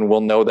immunity, and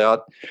we'll know that,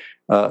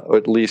 or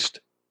at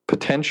least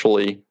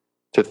potentially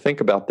to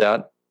think about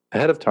that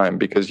ahead of time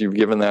because you've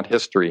given that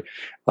history.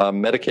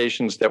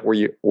 Medications that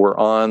we were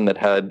on that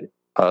had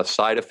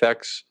side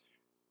effects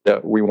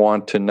that we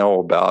want to know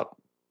about.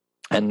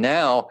 And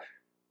now,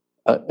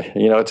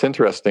 it's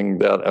interesting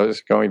that I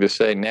was going to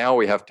say now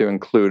we have to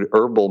include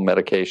herbal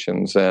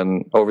medications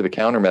and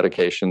over-the-counter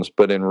medications,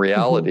 but in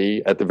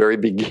reality, at the very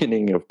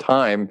beginning of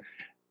time,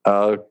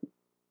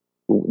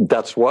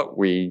 that's what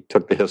we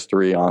took the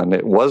history on.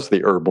 It was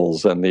the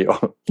herbals, and there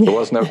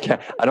was no.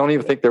 I don't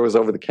even think there was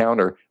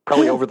over-the-counter.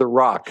 Probably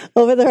over-the-rock.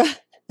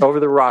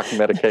 Over-the-rock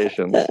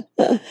medications.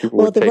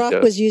 Well, the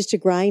rock was used to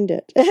grind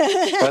it.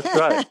 That's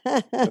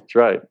right. That's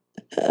right.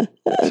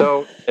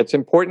 So it's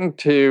important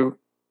to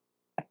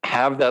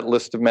have that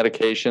list of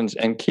medications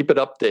and keep it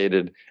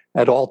updated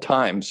at all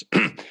times.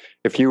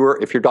 If your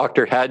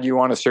doctor had you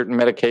on a certain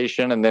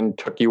medication and then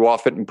took you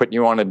off it and put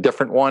you on a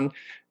different one,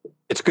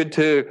 it's good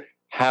to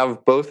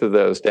have both of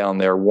those down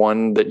there.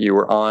 One that you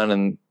were on,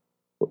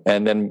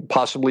 and then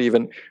possibly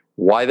even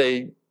why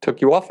they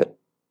took you off it.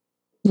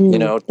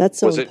 That's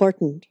so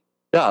important.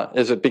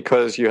 Is it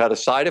because you had a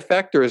side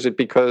effect, or is it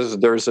because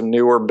there's a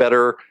newer,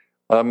 better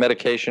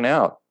medication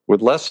out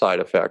with less side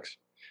effects?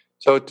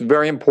 So it's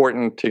very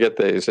important to get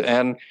these.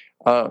 And,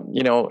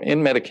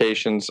 in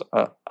medications,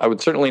 I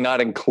would certainly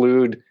not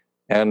include,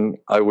 and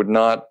I would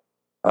not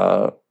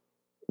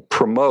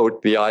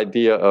promote the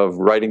idea of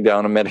writing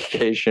down a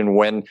medication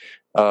when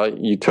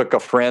you took a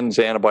friend's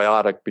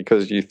antibiotic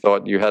because you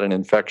thought you had an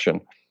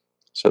infection.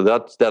 So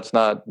that's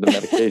not the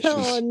medications.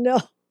 Oh, no.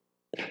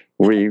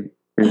 We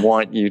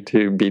want you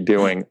to be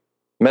doing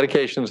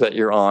medications that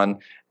you're on.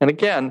 And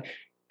again,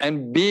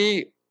 and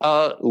be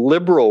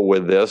liberal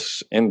with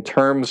this in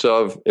terms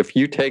of if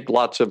you take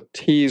lots of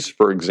teas,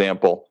 for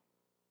example,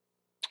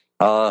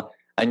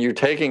 and you're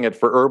taking it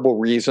for herbal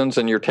reasons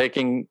and you're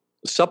taking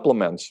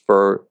supplements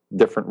for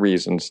different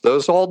reasons,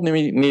 those all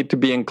need to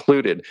be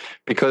included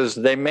because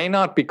they may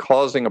not be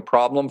causing a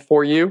problem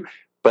for you,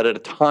 but at a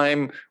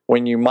time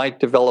when you might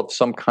develop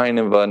some kind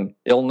of an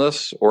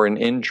illness or an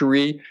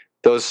injury,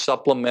 those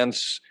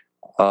supplements,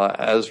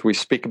 as we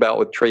speak about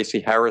with Tracy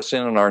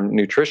Harrison in our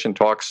nutrition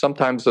talks,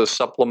 sometimes those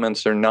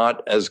supplements are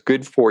not as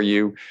good for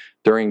you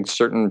during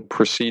certain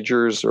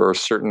procedures or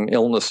certain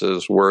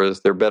illnesses,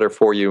 whereas they're better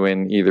for you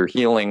in either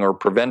healing or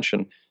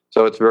prevention.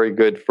 So it's very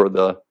good for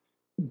the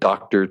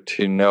doctor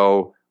to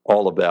know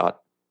all of that.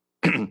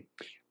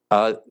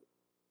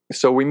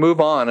 So we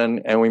move on,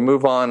 and we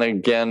move on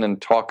again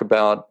and talk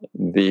about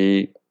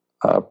the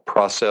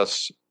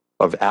process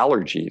of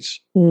allergies.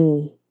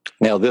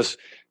 Now, this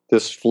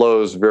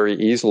flows very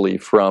easily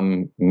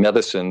from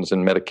medicines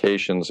and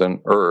medications and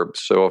herbs.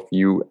 So if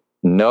you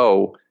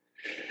know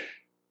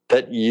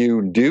that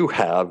you do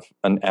have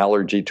an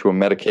allergy to a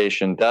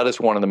medication, that is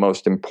one of the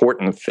most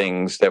important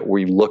things that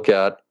we look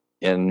at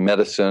in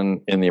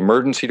medicine, in the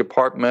emergency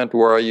department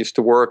where I used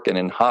to work, and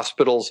in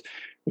hospitals.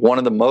 One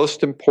of the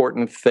most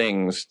important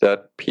things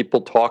that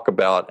people talk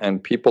about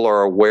and people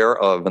are aware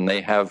of, and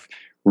they have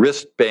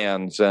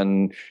wristbands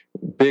and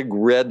big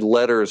red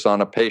letters on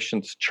a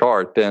patient's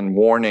chart and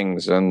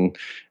warnings and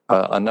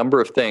a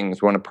number of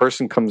things. When a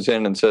person comes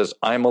in and says,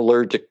 I'm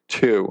allergic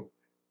to,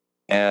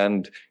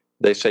 and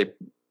they say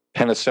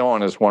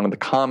penicillin is one of the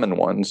common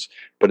ones,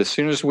 but as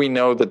soon as we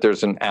know that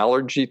there's an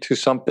allergy to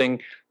something,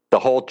 the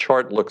whole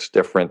chart looks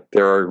different.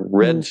 There are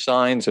red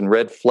signs and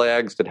red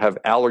flags that have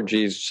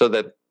allergies, so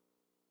that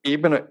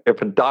even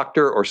if a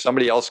doctor or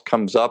somebody else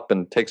comes up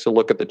and takes a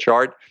look at the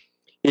chart,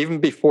 even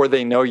before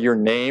they know your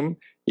name,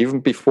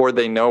 even before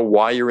they know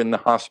why you're in the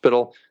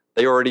hospital,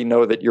 they already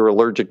know that you're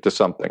allergic to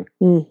something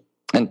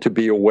and to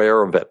be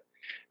aware of it.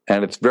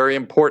 And it's very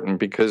important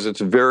because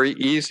it's very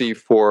easy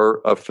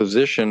for a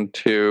physician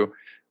to,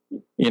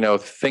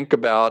 think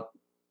about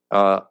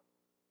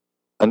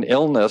an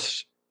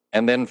illness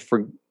and then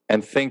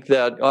and think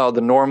that, oh,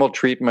 the normal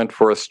treatment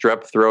for a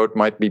strep throat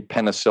might be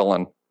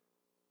penicillin.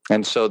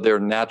 And so their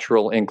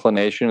natural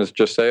inclination is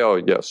just say,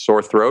 oh, yeah,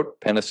 sore throat,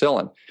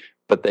 penicillin.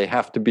 But they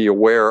have to be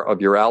aware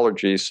of your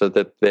allergies so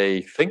that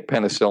they think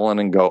penicillin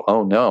and go,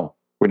 oh, no,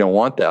 we don't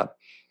want that.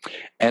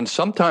 And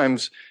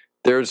sometimes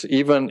there's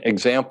even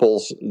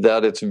examples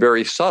that it's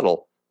very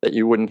subtle that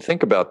you wouldn't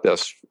think about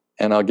this.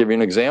 And I'll give you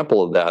an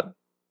example of that.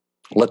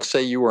 Let's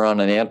say you were on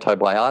an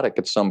antibiotic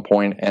at some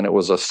point and it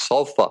was a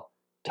sulfa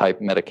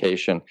type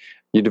medication.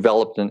 You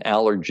developed an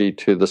allergy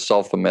to the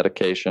sulfa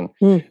medication.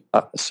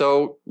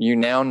 So you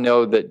now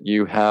know that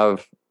you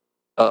have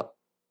a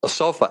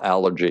sulfa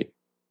allergy,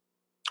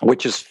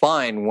 which is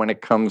fine when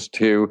it comes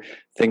to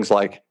things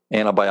like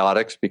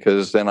antibiotics,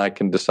 because then I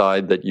can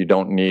decide that you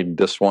don't need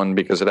this one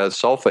because it has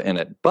sulfa in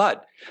it.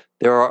 But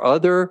there are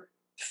other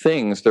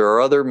things, there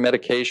are other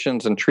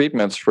medications and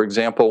treatments. For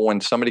example,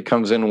 when somebody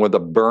comes in with a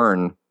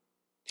burn,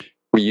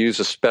 we use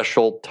a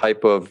special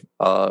type of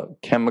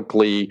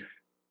chemically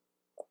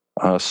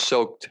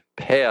soaked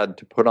pad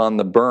to put on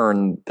the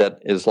burn that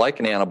is like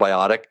an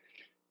antibiotic,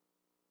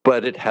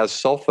 but it has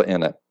sulfa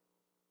in it.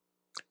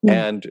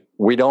 And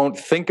we don't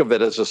think of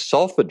it as a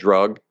sulfa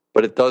drug,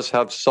 but it does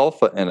have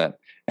sulfa in it.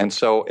 And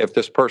so if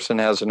this person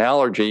has an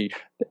allergy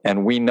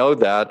and we know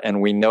that,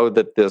 and we know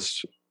that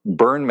this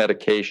burn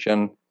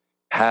medication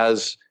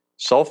has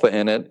sulfa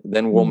in it,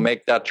 then we'll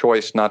make that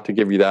choice not to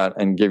give you that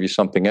and give you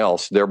something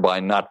else, thereby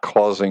not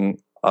causing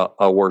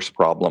a worse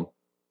problem.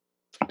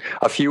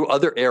 A few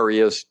other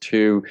areas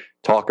to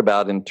talk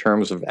about in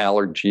terms of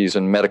allergies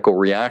and medical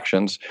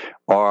reactions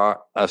are,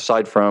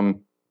 aside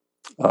from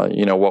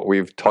what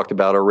we've talked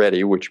about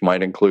already, which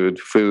might include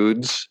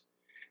foods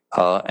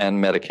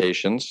and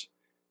medications.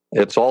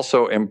 It's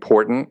also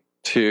important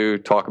to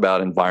talk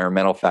about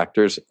environmental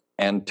factors.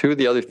 And two of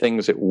the other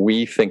things that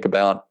we think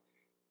about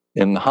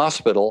in the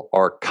hospital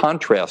are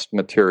contrast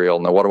material.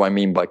 Now, what do I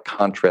mean by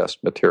contrast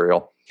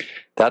material?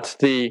 That's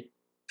the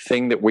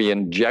thing that we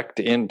inject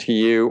into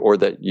you or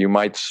that you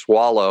might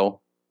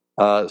swallow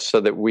so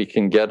that we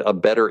can get a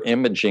better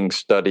imaging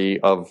study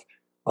of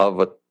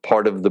a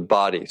part of the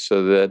body.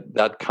 So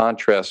that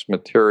contrast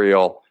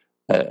material,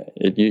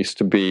 it used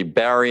to be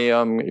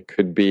barium, it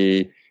could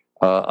be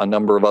a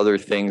number of other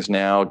things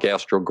now,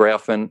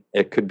 gastrographin,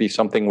 it could be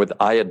something with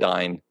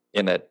iodine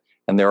in it.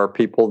 And there are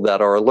people that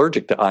are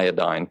allergic to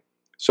iodine.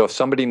 So if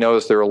somebody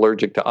knows they're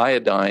allergic to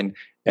iodine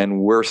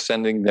and we're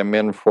sending them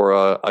in for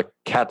a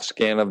CAT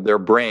scan of their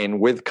brain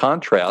with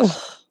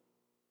contrast,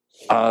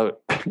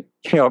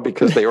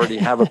 because they already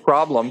have a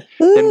problem,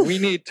 then we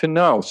need to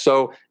know.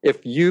 So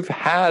if you've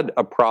had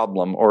a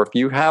problem, or if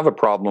you have a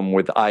problem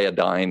with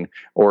iodine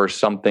or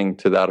something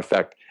to that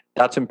effect,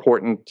 that's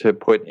important to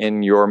put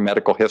in your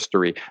medical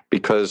history,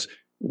 because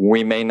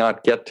we may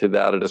not get to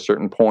that at a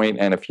certain point.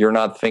 And if you're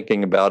not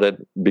thinking about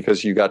it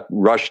because you got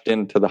rushed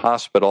into the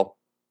hospital,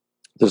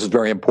 this is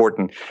very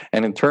important.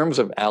 And in terms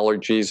of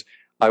allergies,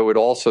 I would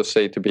also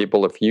say to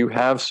people, if you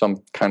have some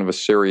kind of a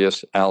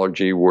serious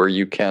allergy where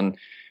you can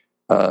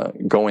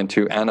go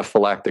into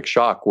anaphylactic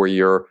shock, where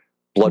your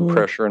blood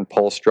pressure and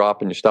pulse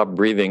drop and you stop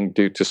breathing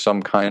due to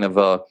some kind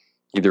of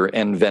either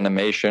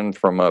envenomation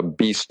from a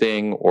bee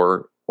sting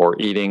or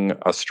eating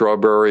a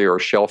strawberry or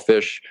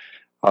shellfish,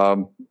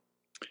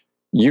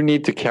 you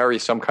need to carry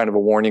some kind of a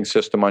warning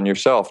system on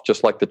yourself,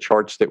 just like the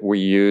charts that we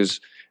use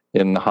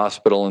in the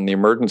hospital in the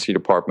emergency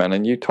department.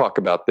 And you talk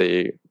about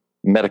the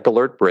medic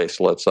alert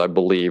bracelets, I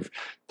believe,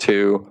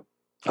 to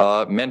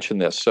mention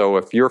this. So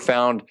if you're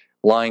found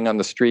lying on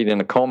the street in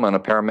a coma and a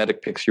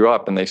paramedic picks you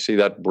up and they see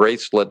that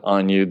bracelet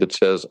on you that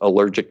says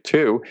allergic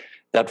to,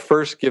 that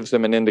first gives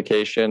them an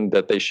indication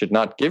that they should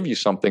not give you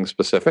something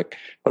specific,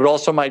 but it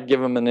also might give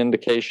them an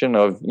indication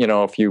of,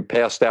 if you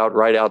passed out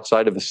right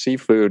outside of a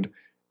seafood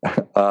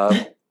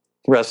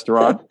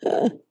restaurant,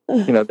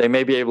 they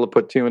may be able to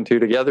put two and two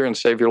together and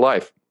save your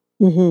life.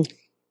 Mm-hmm.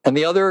 And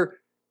the other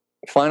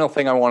final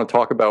thing I want to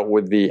talk about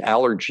with the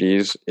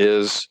allergies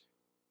is,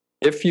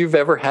 if you've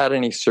ever had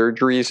any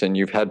surgeries and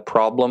you've had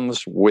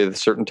problems with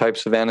certain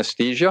types of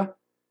anesthesia,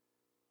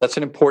 that's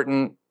an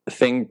important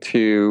thing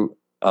to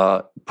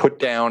put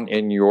down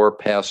in your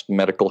past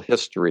medical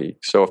history.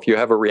 So if you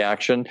have a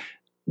reaction,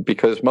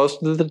 because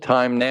most of the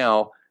time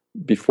now,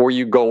 before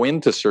you go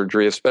into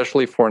surgery,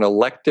 especially for an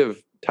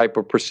elective type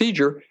of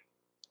procedure,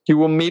 you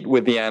will meet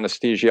with the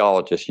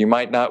anesthesiologist. You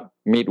might not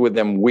meet with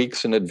them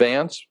weeks in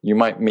advance. You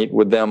might meet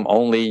with them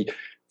only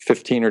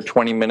 15 or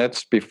 20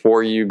 minutes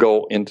before you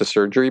go into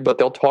surgery, but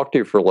they'll talk to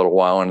you for a little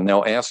while and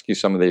they'll ask you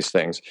some of these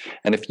things.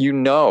 And if you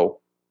know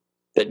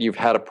that you've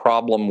had a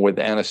problem with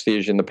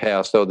anesthesia in the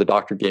past, the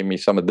doctor gave me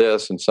some of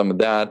this and some of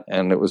that,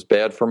 and it was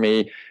bad for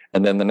me.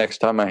 And then the next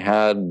time I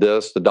had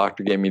this, the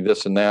doctor gave me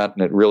this and that,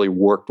 and it really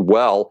worked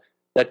well.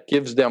 That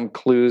gives them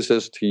clues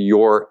as to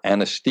your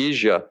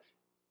anesthesia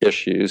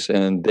issues,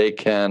 and they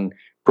can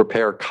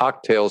prepare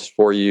cocktails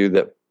for you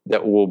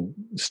that will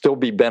still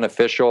be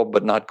beneficial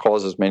but not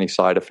cause as many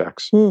side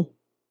effects.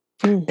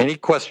 Any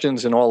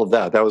questions in all of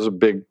that? That was a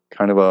big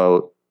kind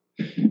of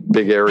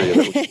big area.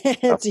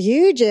 It's a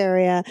huge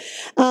area.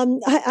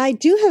 I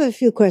do have a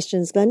few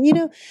questions,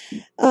 Glenn.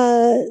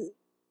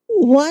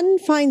 One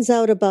finds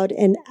out about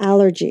an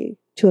allergy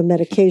to a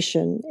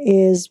medication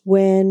is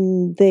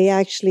when they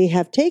actually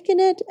have taken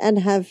it and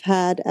have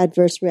had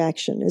adverse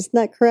reaction. Isn't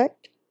that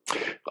correct?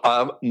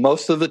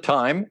 Most of the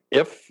time,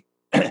 if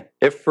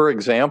for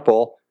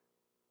example,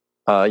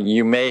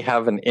 you may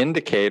have an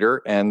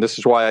indicator, and this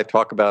is why I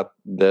talk about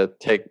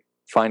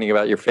finding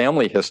about your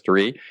family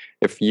history.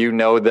 If you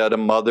know that a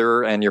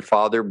mother and your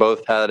father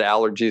both had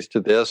allergies to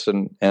this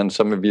and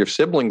some of your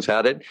siblings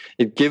had it,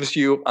 it gives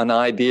you an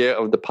idea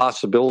of the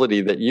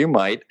possibility that you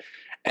might,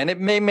 and it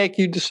may make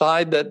you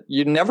decide that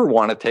you never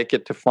want to take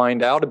it to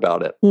find out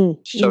about it.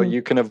 So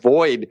you can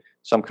avoid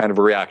some kind of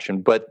a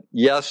reaction. But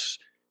yes,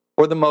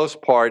 for the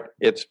most part,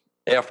 it's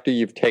after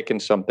you've taken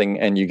something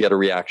and you get a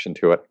reaction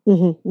to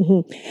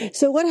it.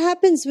 So what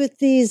happens with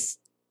these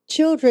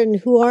children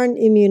who aren't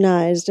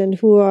immunized and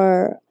who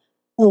are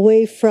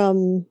away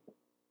from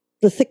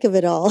the thick of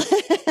it all,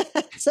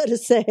 so to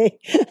say,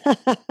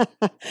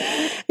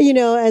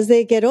 as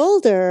they get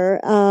older,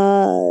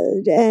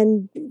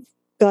 and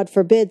God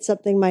forbid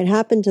something might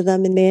happen to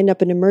them and they end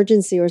up in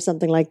emergency or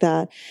something like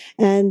that,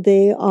 and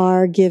they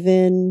are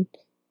given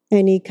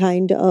any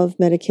kind of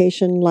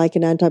medication like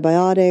an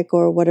antibiotic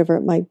or whatever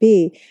it might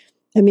be.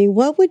 I mean,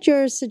 what would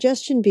your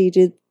suggestion be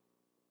to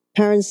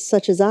parents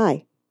such as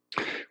I?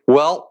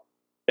 Well,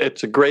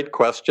 it's a great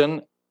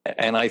question.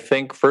 And I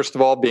think, first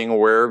of all, being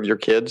aware of your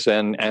kids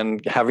and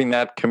having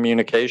that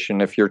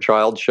communication. If your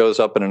child shows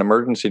up in an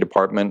emergency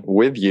department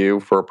with you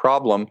for a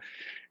problem,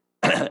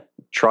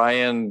 try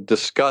and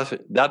discuss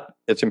that.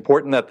 It's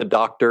important that the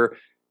doctor,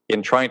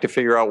 in trying to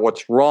figure out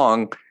what's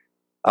wrong,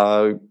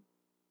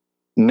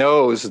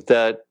 knows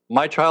that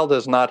my child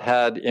has not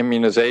had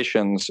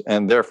immunizations,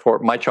 and therefore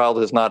my child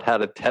has not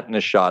had a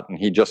tetanus shot, and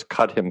he just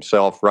cut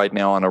himself right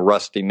now on a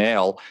rusty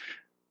nail.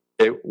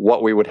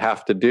 What we would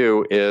have to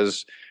do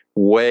is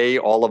weigh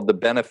all of the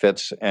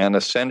benefits, and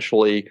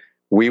essentially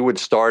we would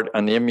start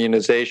an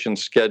immunization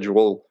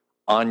schedule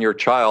on your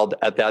child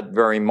at that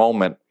very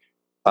moment,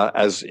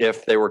 as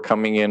if they were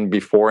coming in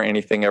before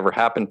anything ever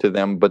happened to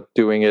them, but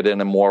doing it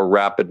in a more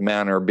rapid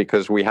manner,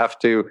 because we have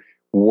to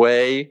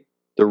weigh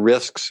the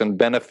risks and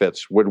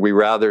benefits. Would we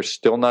rather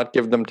still not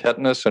give them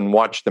tetanus and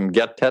watch them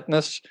get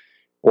tetanus,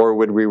 or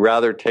would we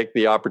rather take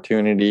the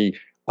opportunity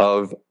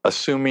of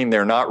assuming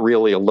they're not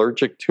really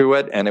allergic to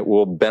it and it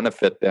will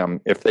benefit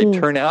them? If they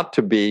turn out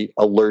to be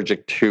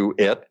allergic to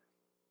it,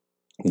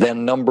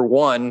 then number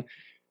one,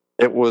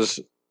 it was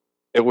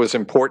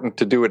important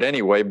to do it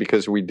anyway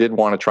because we did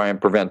want to try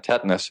and prevent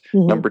tetanus.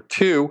 Number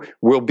two,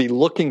 we'll be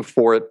looking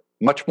for it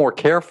much more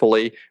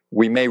carefully.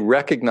 We may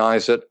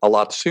recognize it a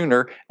lot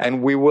sooner,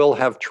 and we will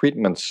have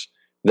treatments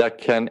that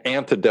can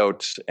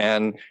antidotes.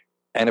 And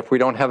if we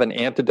don't have an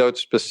antidote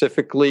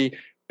specifically,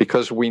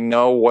 because we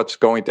know what's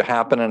going to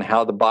happen and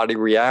how the body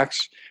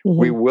reacts,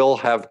 we will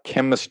have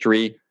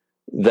chemistry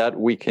that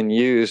we can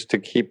use to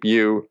keep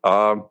you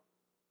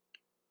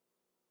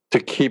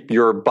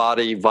your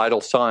body vital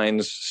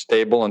signs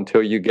stable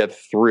until you get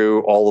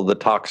through all of the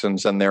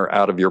toxins and they're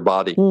out of your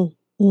body.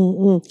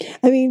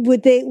 I mean,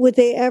 would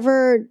they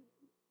ever?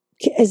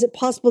 Is it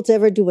possible to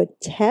ever do a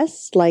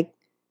test, like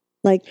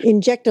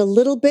inject a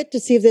little bit to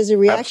see if there's a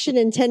reaction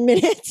in 10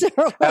 minutes?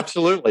 Or what?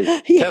 Absolutely.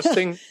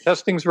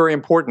 Testing's very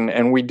important,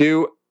 and we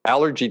do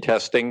allergy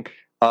testing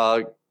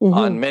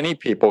on many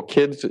people.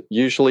 Kids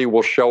usually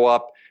will show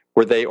up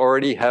where they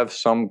already have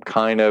some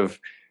kind of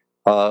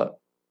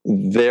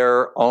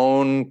their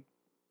own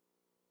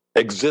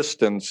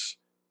existence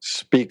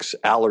speaks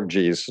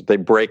allergies. They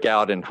break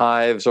out in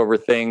hives over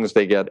things.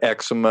 They get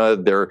eczema.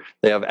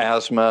 They have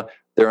asthma.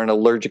 They're an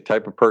allergic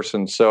type of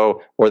person.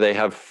 Or they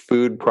have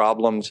food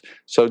problems.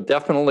 So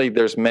definitely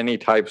there's many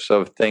types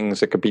of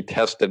things that could be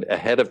tested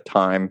ahead of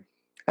time.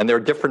 And there are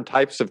different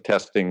types of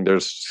testing.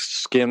 There's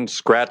skin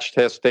scratch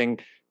testing.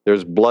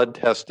 There's blood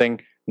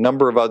testing,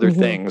 number of other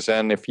things.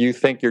 And if you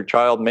think your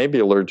child may be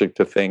allergic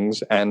to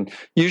things, and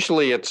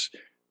usually it's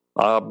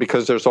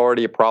because there's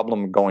already a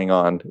problem going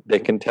on, they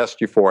can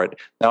test you for it.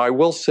 Now, I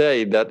will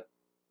say that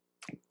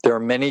there are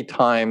many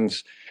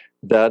times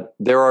that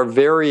there are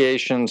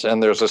variations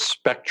and there's a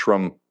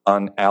spectrum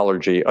on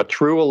allergy. A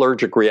true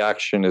allergic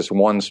reaction is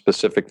one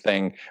specific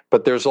thing,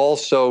 but there's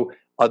also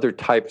other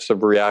types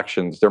of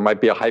reactions. There might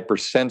be a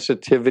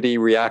hypersensitivity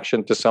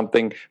reaction to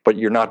something, but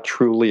you're not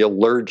truly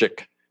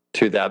allergic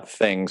to that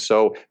thing.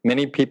 So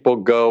many people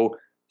go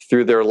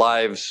through their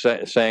lives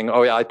saying,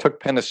 oh yeah, I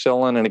took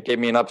penicillin and it gave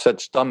me an upset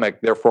stomach,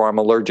 therefore I'm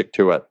allergic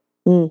to it.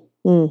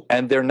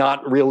 And they're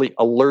not really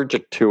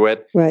allergic to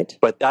it, right?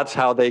 But that's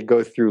how they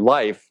go through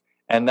life.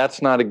 And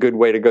that's not a good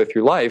way to go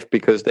through life,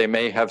 because they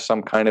may have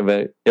some kind of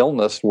an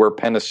illness where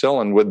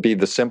penicillin would be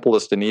the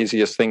simplest and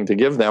easiest thing to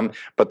give them,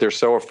 but they're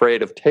so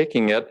afraid of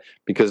taking it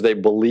because they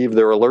believe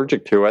they're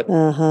allergic to it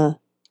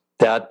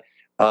that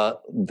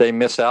they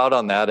miss out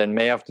on that and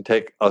may have to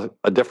take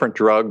a different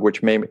drug,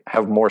 which may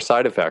have more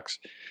side effects.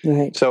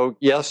 Right. So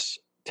yes,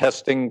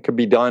 testing could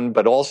be done,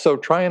 but also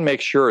try and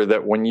make sure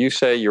that when you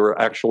say you're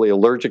actually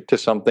allergic to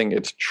something,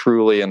 it's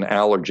truly an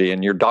allergy,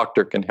 and your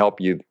doctor can help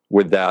you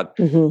with that.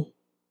 Mm-hmm.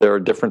 There are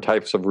different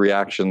types of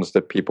reactions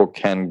that people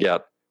can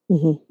get.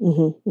 Mm-hmm,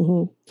 mm-hmm,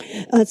 mm-hmm.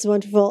 That's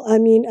wonderful. I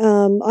mean,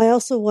 I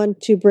also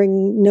want to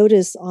bring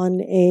notice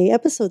on a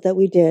episode that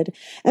we did,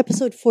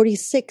 episode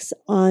 46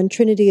 on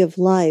Trinity of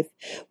Life,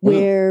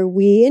 where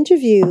we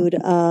interviewed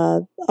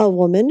a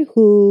woman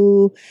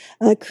who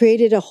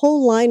created a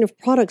whole line of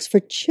products for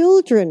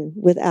children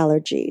with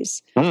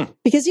allergies.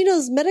 Because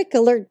those Medic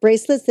Alert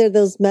bracelets, they're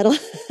those metal,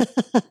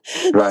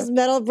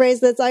 metal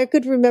bracelets. I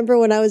could remember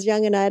when I was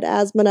young and I had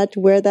asthma not to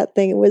wear that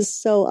thing. It was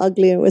so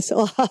ugly and it was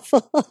so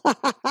awful.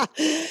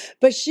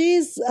 But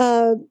she's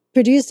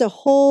produced a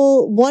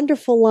whole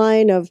wonderful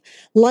line of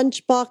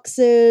lunch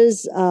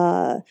boxes,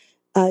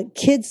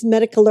 kids'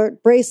 Medic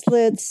Alert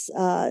bracelets,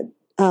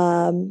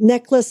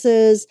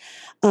 necklaces,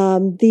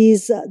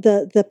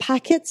 the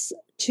packets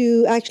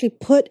to actually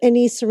put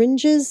any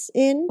syringes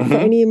in for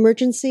any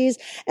emergencies.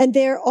 And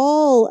they're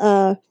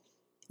all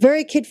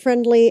very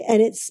kid-friendly,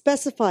 and it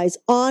specifies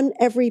on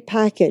every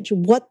package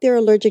what they're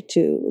allergic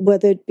to,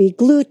 whether it be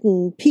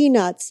gluten,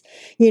 peanuts,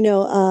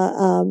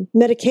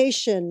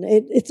 medication.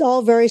 It's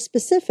all very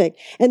specific.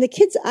 And the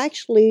kids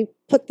actually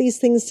put these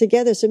things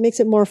together, so it makes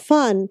it more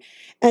fun.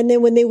 And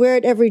then when they wear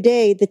it every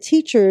day, the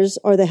teachers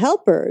or the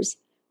helpers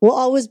will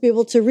always be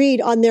able to read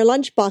on their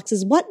lunch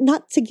boxes what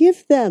not to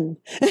give them.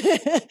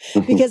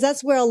 Because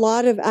that's where a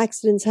lot of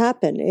accidents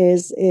happen,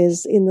 is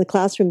in the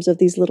classrooms of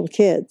these little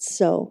kids.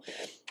 So...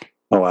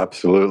 Oh,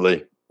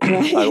 absolutely.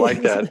 Right. I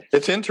like that.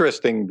 It's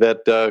interesting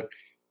that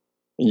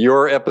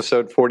your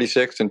episode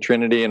 46 in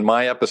Trinity and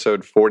my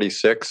episode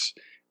 46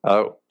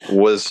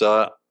 was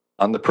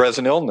on the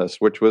present illness,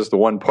 which was the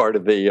one part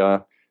of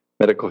the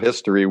medical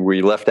history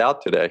we left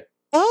out today.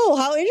 Oh,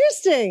 how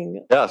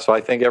interesting. Yeah, so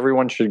I think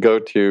everyone should go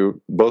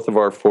to both of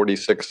our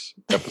 46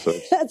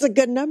 episodes. That's a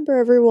good number,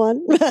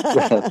 everyone.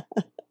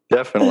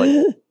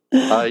 Definitely.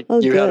 You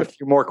good. had a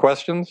few more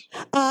questions?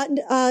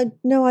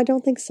 No, I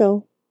don't think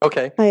so.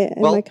 Okay. I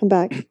might come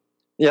back.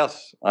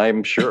 Yes,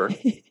 I'm sure.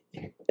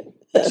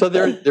 So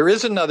there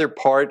is another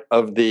part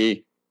of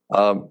the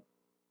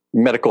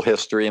medical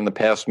history and the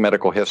past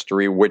medical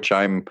history, which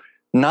I'm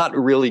not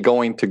really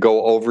going to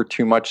go over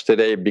too much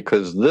today,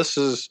 because this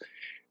is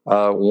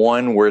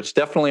one where it's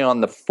definitely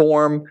on the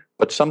form,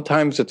 but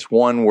sometimes it's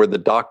one where the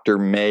doctor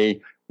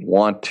may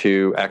want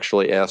to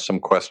actually ask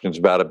some questions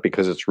about it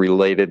because it's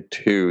related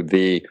to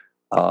the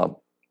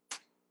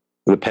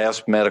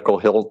past medical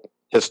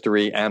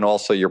history and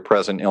also your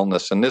present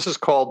illness. And this is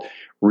called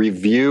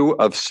review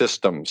of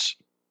systems.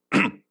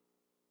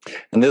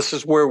 And this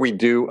is where we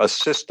do a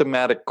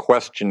systematic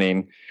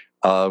questioning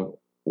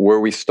where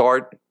we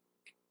start.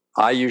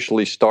 I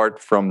usually start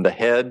from the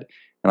head,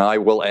 and I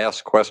will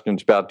ask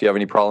questions about, do you have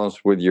any problems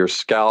with your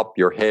scalp,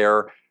 your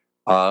hair,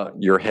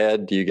 your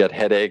head? Do you get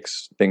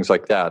headaches? Things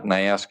like that. And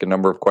I ask a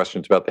number of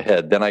questions about the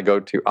head. Then I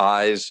go to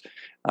eyes.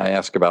 I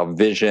ask about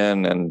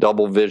vision and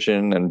double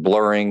vision and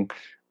blurring.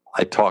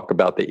 I talk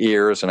about the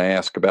ears, and I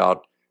ask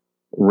about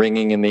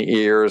ringing in the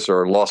ears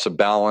or loss of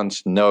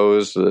balance,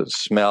 nose, the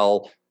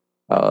smell,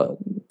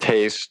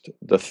 taste,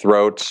 the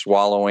throat,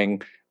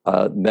 swallowing.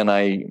 Then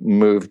I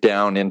move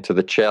down into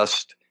the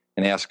chest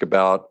and ask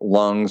about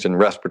lungs and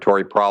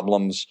respiratory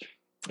problems.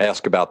 I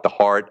ask about the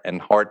heart and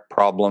heart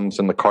problems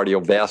and the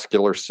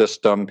cardiovascular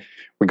system.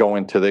 We go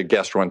into the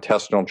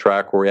gastrointestinal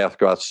tract, where we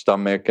ask about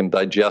stomach and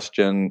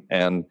digestion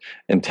and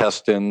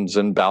intestines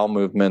and bowel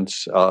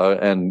movements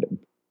and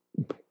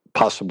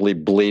possibly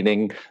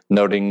bleeding,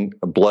 noting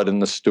blood in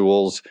the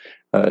stools.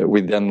 We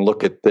then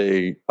look at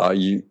the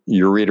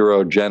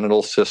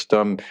ureterogenital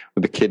system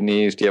with the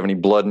kidneys. Do you have any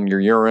blood in your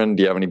urine?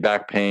 Do you have any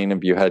back pain?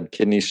 Have you had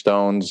kidney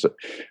stones?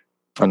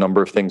 A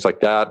number of things like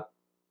that.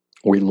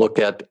 We look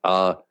at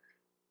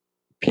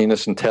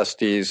penis and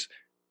testes,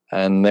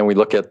 and then we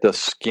look at the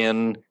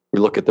skin.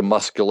 We look at the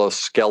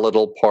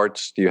musculoskeletal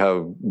parts. Do you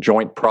have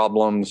joint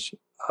problems?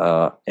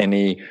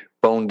 Any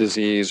bone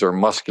disease or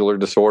muscular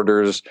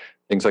disorders?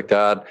 Things like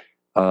that.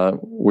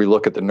 We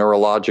look at the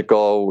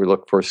neurological. We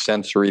look for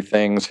sensory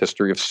things,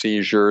 history of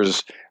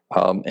seizures,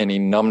 any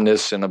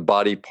numbness in a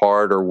body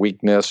part or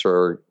weakness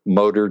or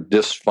motor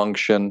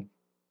dysfunction.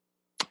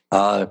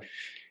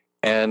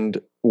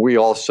 And we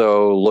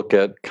also look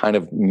at kind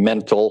of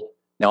mental.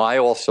 Now, I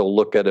also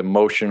look at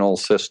emotional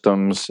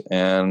systems,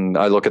 and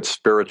I look at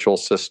spiritual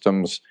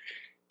systems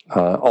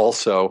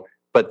also.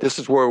 But this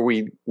is where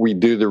we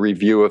do the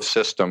review of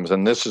systems,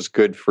 and this is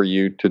good for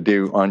you to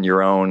do on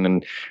your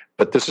own.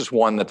 But this is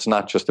one that's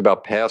not just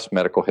about past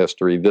medical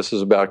history. This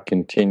is about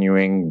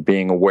continuing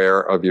being aware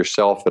of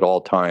yourself at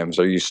all times.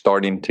 Are you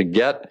starting to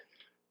get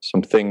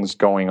some things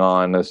going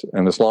on?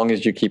 And as long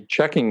as you keep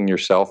checking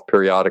yourself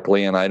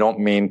periodically, and I don't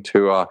mean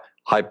to a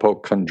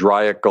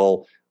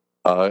hypochondriacal,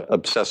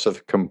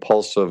 obsessive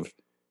compulsive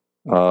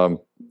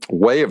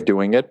way of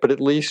doing it, but at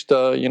least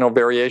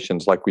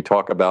variations, like we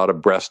talk about a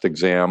breast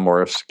exam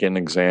or a skin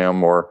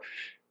exam or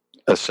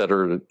et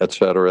cetera, et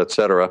cetera, et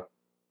cetera.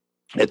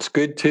 it's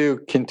good to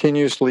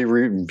continuously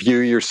review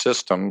your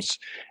systems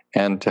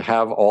and to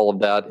have all of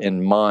that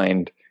in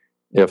mind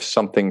if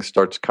something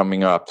starts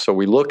coming up. So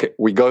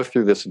we go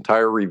through this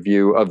entire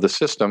review of the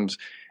systems,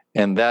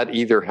 and that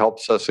either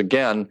helps us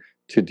again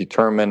to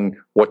determine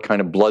what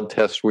kind of blood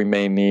tests we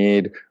may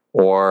need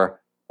or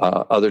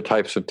other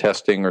types of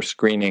testing or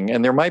screening.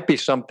 And there might be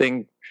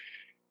something,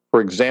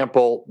 for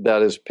example,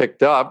 that is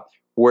picked up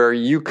where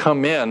you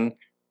come in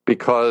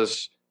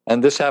because,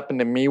 and this happened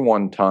to me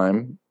one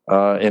time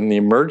in the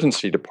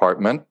emergency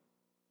department,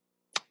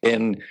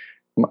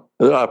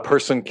 a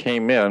person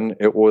came in.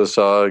 It was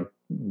a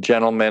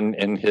gentleman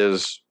in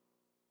his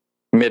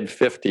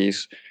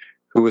mid-50s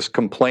who was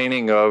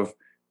complaining of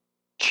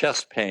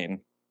chest pain.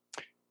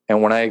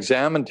 And when I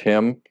examined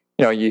him,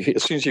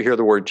 as soon as you hear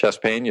the word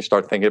chest pain, you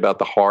start thinking about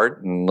the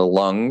heart and the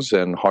lungs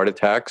and heart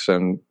attacks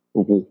and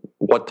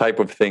what type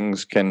of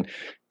things can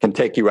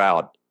take you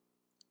out.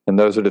 And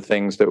those are the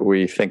things that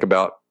we think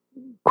about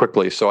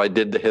quickly. So I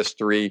did the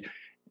history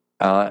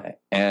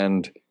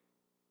and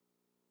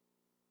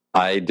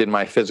I did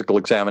my physical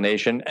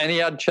examination, and he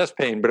had chest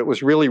pain, but it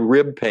was really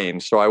rib pain.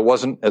 So I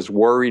wasn't as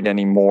worried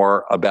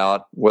anymore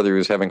about whether he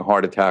was having a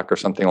heart attack or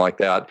something like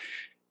that.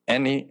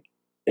 And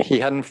he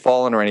hadn't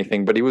fallen or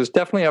anything, but he was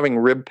definitely having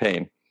rib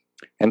pain.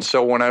 And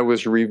so when I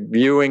was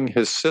reviewing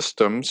his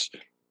systems,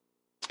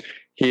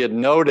 he had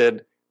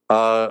noted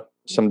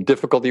some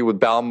difficulty with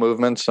bowel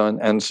movements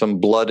and some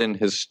blood in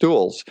his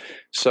stools.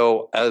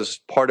 So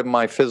as part of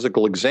my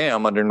physical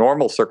exam, under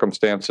normal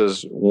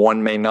circumstances,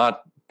 one may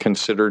not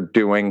consider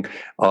doing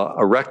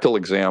a rectal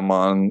exam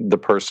on the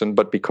person,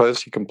 but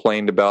because he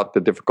complained about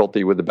the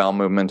difficulty with the bowel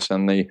movements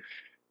and the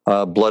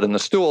blood in the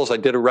stools, I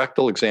did a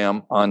rectal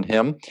exam on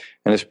him,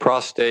 and his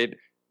prostate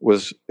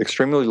was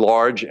extremely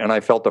large, and I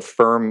felt a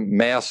firm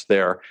mass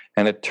there.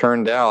 And it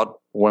turned out,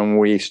 when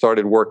we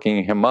started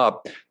working him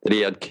up, that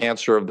he had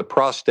cancer of the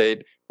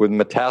prostate with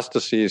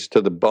metastases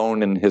to the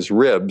bone in his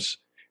ribs,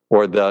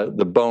 or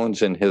the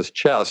bones in his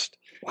chest,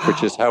 wow,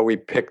 which is how we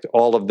picked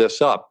all of this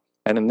up.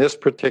 And in this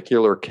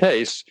particular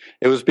case,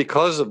 it was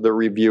because of the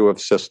review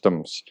of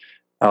systems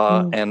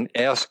and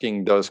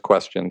asking those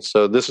questions.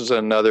 So this is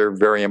another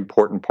very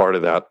important part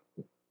of that.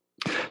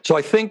 So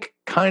I think,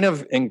 kind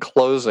of in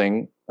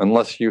closing,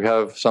 unless you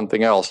have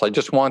something else, I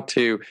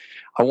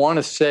want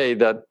to say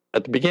that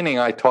at the beginning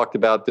I talked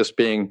about this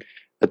being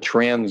a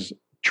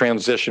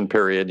transition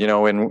period.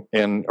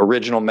 In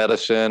original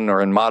medicine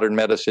or in modern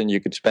medicine, you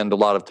could spend a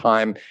lot of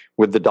time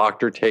with the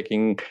doctor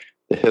taking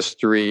the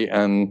history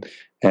and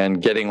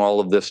getting all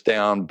of this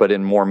down. But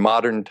in more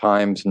modern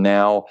times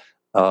now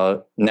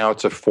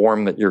it's a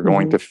form that you're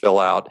going to fill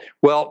out.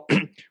 Well,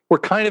 we're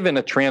kind of in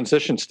a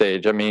transition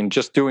stage. I mean,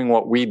 just doing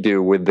what we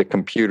do with the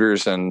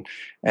computers and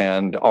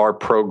our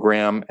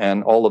program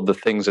and all of the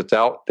things that's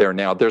out there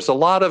now. There's a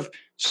lot of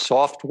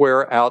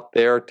software out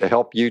there to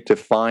help you to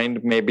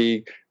find,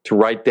 maybe to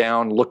write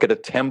down, look at a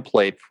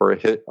template for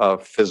a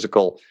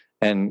physical,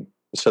 and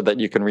so that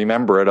you can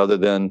remember it, other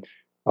than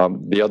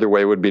the other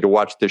way would be to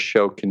watch this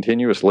show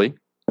continuously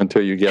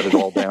until you get it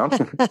all down.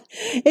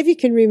 If you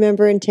can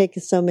remember and take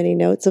so many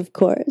notes, of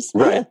course.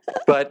 Right.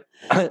 But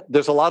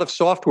there's a lot of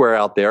software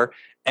out there.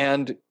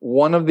 And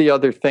one of the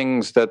other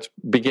things that's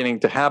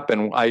beginning to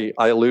happen, I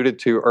alluded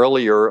to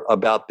earlier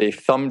about the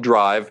thumb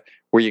drive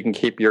where you can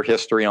keep your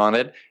history on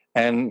it.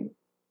 And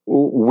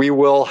we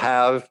will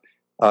have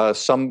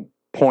some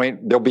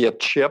point, there'll be a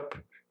chip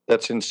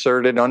that's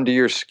inserted under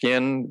your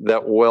skin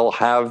that will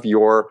have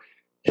your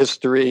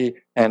history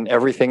and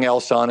everything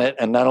else on it.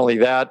 And not only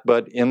that,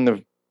 but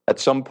at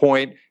some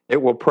point,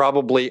 it will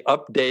probably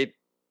update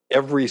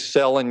every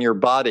cell in your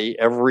body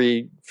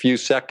every few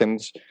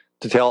seconds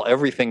to tell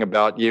everything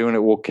about you, and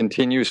it will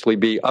continuously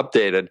be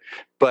updated.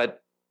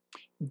 But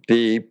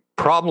the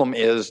problem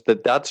is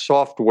that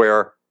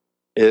software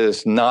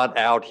is not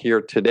out here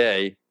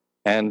today,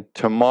 and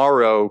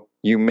tomorrow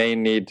you may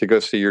need to go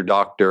see your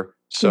doctor.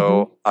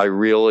 So I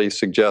really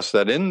suggest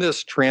that in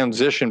this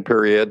transition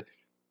period,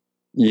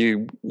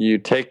 you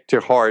take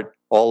to heart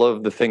all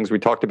of the things we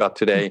talked about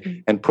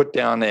today and put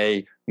down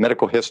a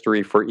medical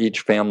history for each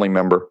family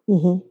member.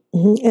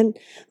 And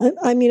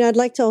I mean, I'd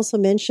like to also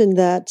mention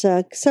that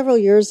several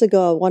years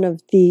ago, one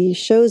of the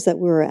shows that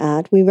we were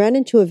at, we ran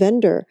into a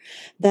vendor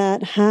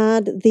that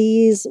had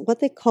these, what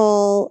they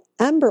call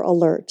Amber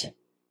Alert.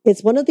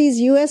 It's one of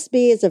these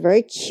USB. It's a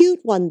very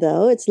cute one,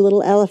 though. It's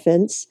little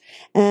elephants,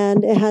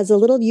 and it has a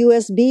little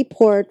USB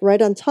port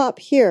right on top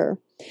here.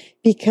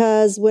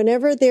 Because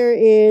whenever there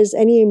is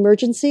any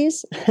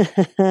emergencies,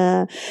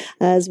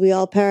 as we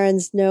all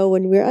parents know,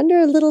 when we're under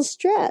a little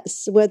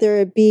stress, whether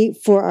it be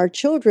for our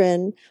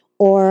children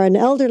or an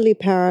elderly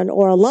parent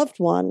or a loved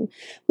one,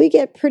 we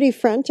get pretty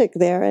frantic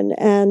there.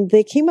 And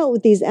they came out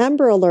with these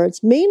Amber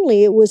Alerts.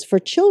 Mainly it was for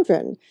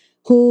children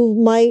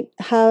who might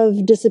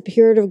have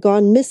disappeared or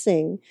gone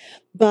missing.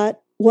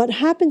 But what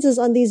happens is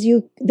on these,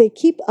 they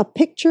keep a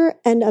picture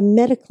and a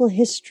medical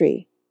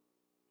history.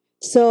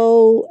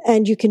 So,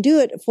 and you can do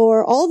it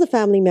for all the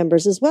family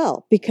members as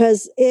well,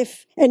 because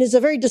and it's a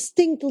very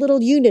distinct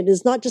little unit.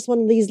 It's not just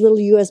one of these little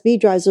USB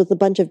drives with a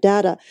bunch of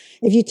data.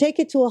 If you take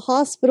it to a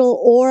hospital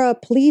or a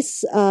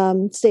police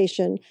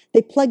station,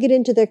 they plug it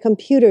into their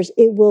computers.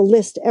 It will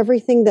list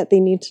everything that they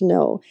need to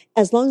know,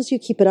 as long as you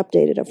keep it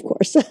updated, of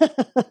course.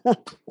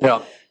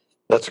 Yeah.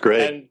 That's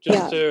great. And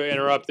just to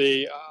interrupt,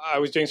 I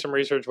was doing some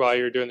research while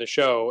you were doing the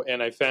show,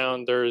 and I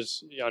found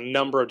there's a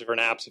number of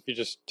different apps. If you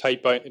just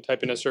type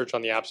in a search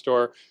on the App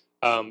Store,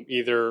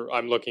 either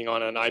I'm looking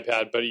on an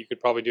iPad, but you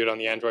could probably do it on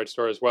the Android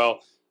store as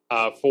well.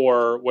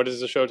 For what is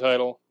the show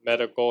title?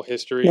 Medical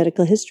history.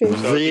 Medical history.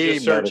 So if you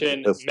just search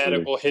in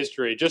medical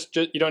history. Just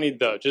you don't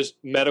need just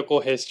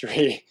medical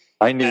history.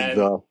 I need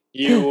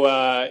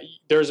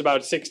there's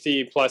about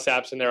 60 plus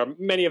apps in there.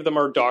 Many of them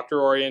are doctor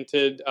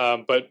oriented,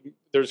 but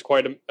there's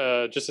quite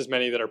just as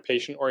many that are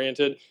patient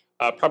oriented.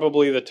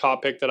 Probably the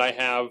top pick that I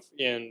have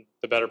in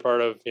the better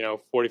part of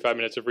 45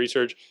 minutes of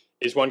research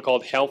is one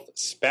called Health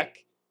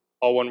Spec,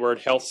 all one word,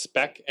 Health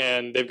Spec,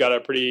 and they've got a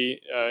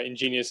pretty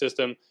ingenious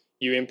system.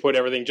 You input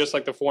everything just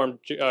like the form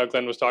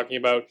Glenn was talking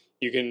about.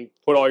 You can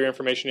put all your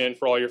information in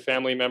for all your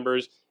family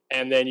members,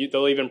 and then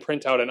they'll even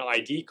print out an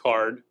ID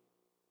card.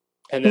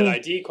 And that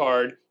ID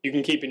card you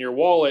can keep in your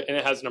wallet, and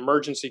it has an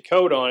emergency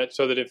code on it,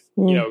 so that if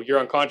you're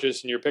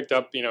unconscious and you're picked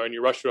up, and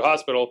you rush to a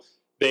hospital,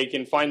 they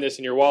can find this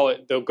in your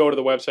wallet. They'll go to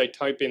the website,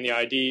 type in the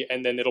ID,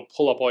 and then it'll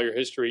pull up all your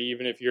history,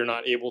 even if you're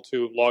not able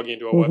to log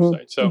into a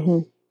website.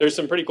 So there's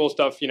some pretty cool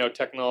stuff,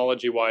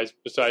 technology-wise,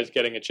 besides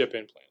getting a chip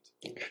implant.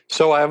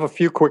 So I have a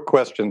few quick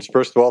questions.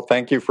 First of all,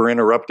 thank you for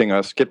interrupting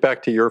us. Get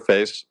back to your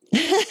face.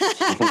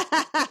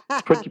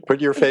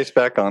 Put your face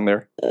back on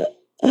there.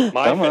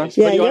 My face.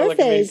 Yeah, your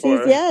face.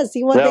 Yes,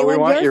 we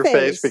want your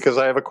face because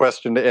I have a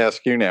question to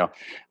ask you now.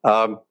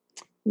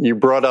 You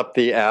brought up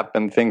the app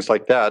and things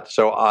like that,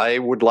 so I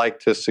would like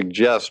to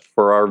suggest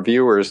for our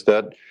viewers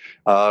that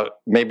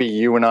maybe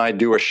you and I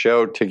do a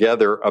show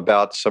together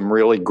about some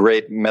really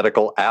great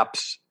medical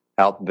apps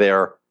out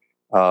there,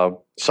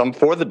 some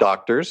for the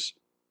doctors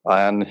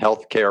and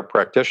healthcare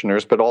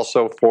practitioners, but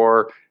also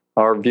for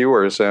our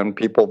viewers and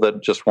people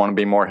that just want to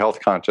be more health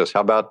conscious.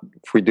 How about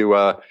if we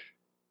do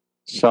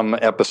some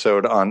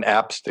episode on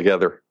apps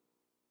together?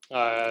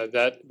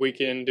 That we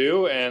can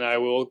do, and I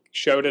will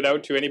shout it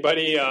out to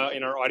anybody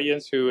in our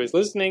audience who is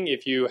listening.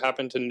 If you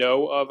happen to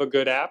know of a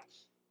good app,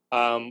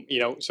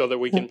 so that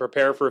we can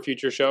prepare for a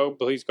future show,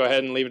 please go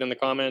ahead and leave it in the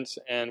comments,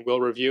 and we'll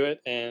review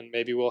it, and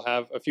maybe we'll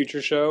have a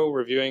future show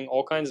reviewing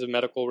all kinds of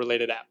medical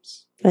related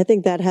apps. I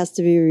think that has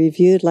to be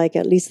reviewed like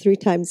at least 3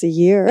 times a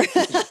year.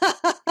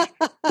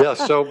 Yeah.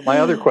 So my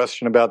other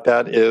question about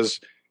that is,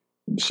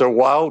 so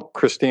while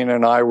Christina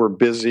and I were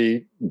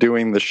busy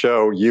doing the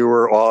show, you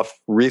were off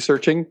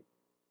researching?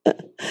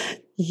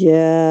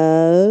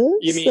 Yes.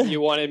 You mean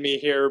you wanted me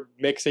here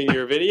mixing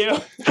your video?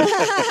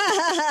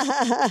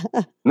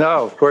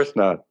 No, of course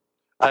not.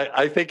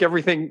 I think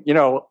everything,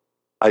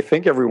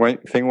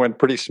 everything went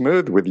pretty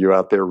smooth with you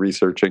out there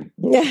researching.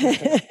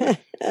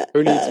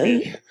 Who needs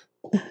me?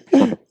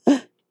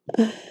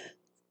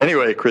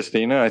 Anyway,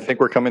 Christina, I think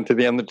we're coming to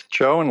the end of the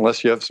show.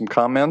 Unless you have some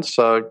comments,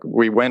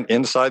 we went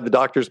inside the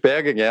doctor's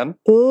bag again.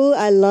 Ooh,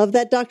 I love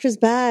that doctor's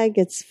bag.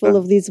 It's full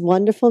of these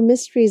wonderful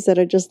mysteries that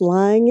are just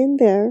lying in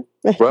there.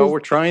 Well, we're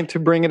trying to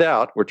bring it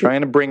out. We're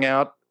trying to bring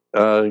out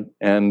and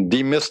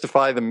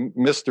demystify the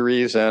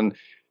mysteries and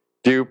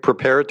do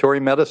preparatory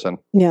medicine.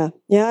 Yeah.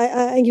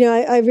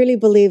 I really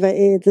believe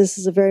this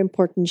is a very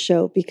important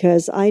show,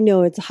 because I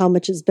know it's how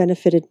much it's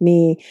benefited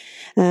me,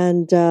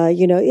 and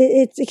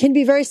it can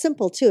be very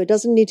simple too. It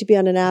doesn't need to be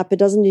on an app. It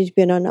doesn't need to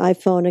be on an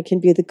iPhone. It can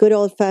be the good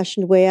old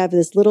fashioned way. I have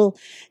this little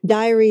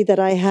diary that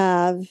I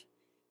have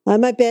on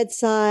my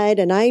bedside,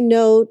 and I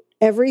note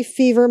every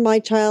fever my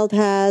child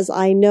has.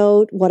 I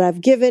note what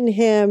I've given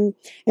him,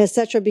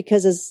 etc.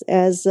 Because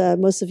as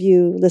most of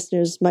you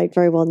listeners might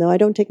very well know, I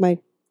don't take my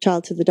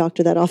child to the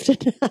doctor that often.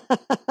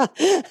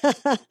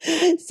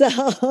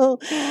 So,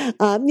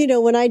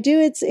 when I do,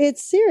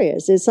 it's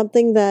serious. It's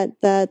something that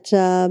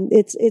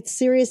it's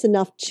serious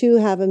enough to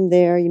have him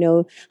there,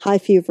 high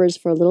fevers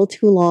for a little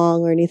too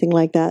long or anything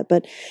like that.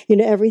 But,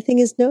 everything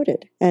is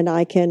noted, and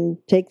I can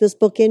take this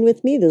book in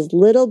with me, this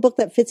little book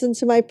that fits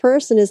into my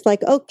purse. And it's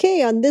like,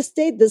 okay, on this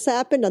date, this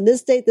happened. On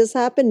this date, this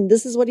happened. And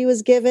this is what he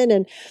was given.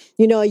 And,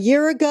 a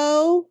year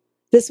ago,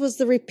 this was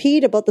the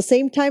repeat about the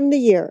same time in the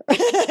year.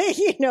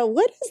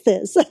 What is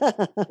this?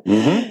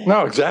 Mm-hmm.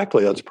 No,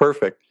 exactly. That's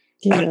perfect.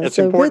 It's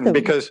important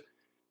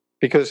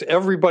because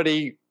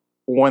everybody,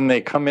 when they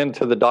come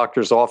into the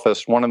doctor's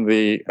office, one of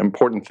the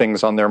important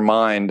things on their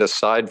mind,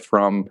 aside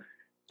from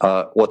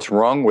what's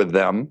wrong with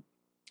them,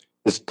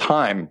 is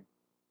time.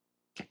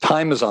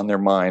 Time is on their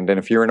mind. And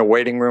if you're in a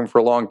waiting room for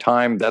a long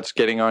time, that's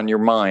getting on your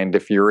mind.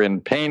 If you're in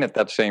pain at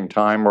that same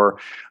time or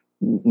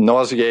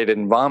nauseated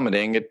and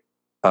vomiting,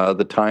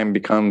 the time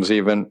becomes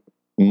even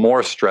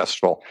more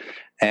stressful.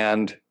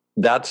 And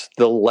that's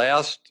the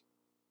last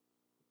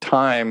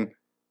time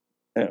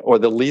or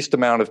the least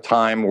amount of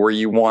time where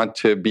you want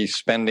to be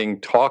spending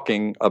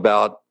talking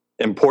about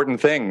important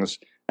things.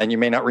 and you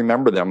may not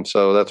remember them.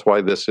 So that's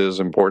why this is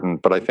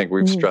important. But I think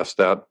we've stressed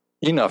that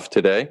enough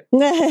today.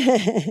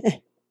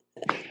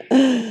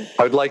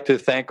 I'd like to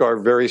thank our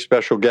very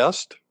special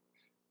guest.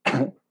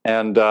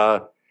 And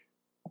I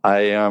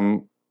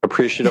am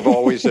appreciative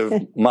always of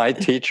my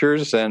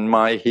teachers and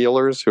my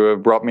healers who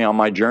have brought me on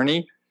my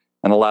journey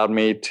and allowed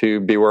me to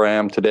be where I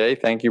am today.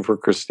 Thank you for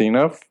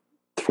Christina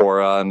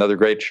for another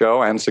great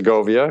show, and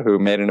Segovia, who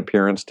made an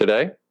appearance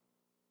today.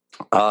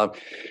 I'm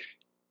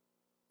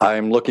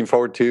looking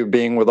forward to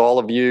being with all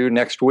of you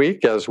next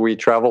week as we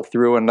travel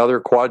through another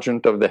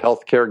quadrant of the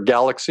healthcare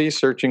galaxy,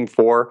 searching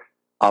for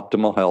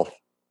optimal health.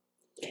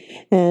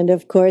 And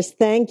of course,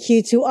 thank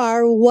you to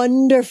our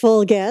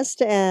wonderful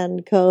guest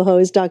and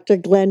co-host, Dr.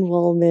 Glenn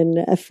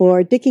Woolman,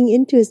 for digging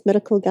into his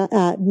medical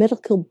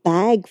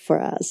bag for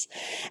us.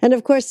 And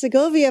of course,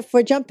 Segovia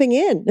for jumping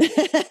in.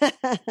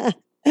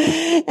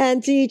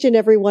 And to each and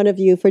every one of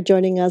you for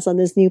joining us on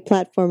this new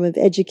platform of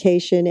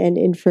education and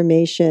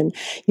information.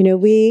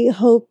 We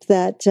hope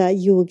that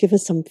you will give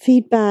us some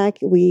feedback.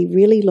 We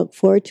really look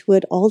forward to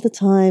it all the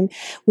time.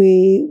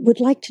 We would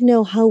like to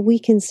know how we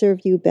can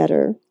serve you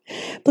better.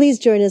 Please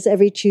join us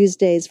every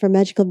Tuesdays for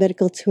Magical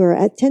Medical Tour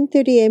at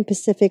 10:30 a.m.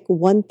 Pacific,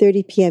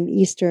 1:30 p.m.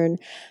 Eastern.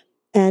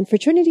 And for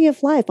Trinity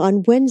of Life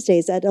on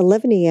Wednesdays at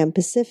 11 a.m.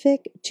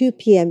 Pacific, 2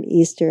 p.m.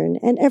 Eastern,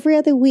 and every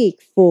other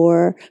week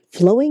for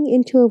Flowing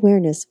into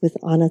Awareness with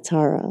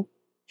Anatara.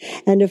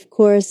 And of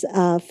course,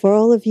 for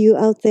all of you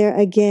out there,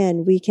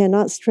 again, we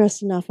cannot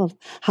stress enough of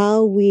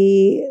how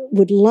we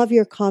would love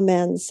your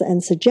comments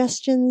and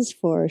suggestions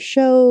for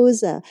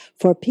shows,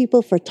 for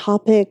people, for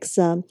topics,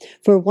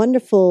 for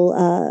wonderful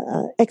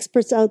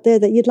experts out there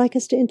that you'd like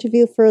us to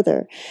interview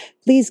further.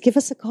 Please give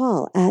us a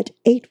call at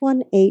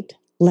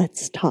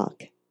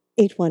 818-LETS-TALK.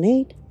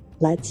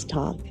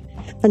 818-LETS-TALK.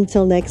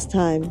 Until next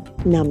time,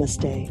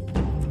 namaste.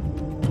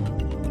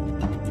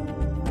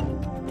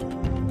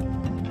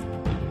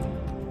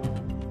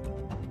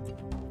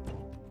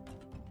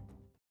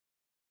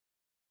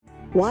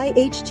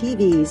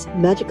 YHTV's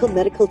Magical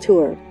Medical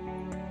Tour.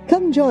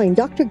 Come join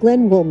Dr.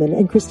 Glenn Woolman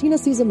and Christina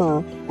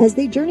Suzama as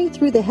they journey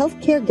through the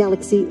healthcare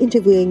galaxy,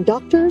 interviewing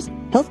doctors,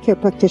 healthcare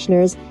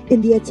practitioners in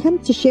the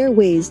attempt to share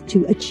ways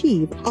to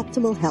achieve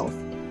optimal health.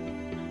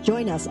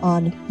 Join us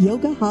on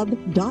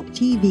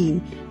yogahub.tv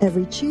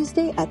every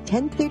Tuesday at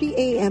 10:30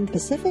 a.m.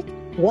 Pacific,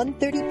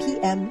 1:30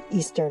 p.m.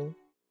 Eastern.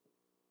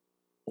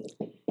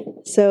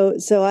 So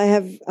I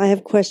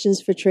have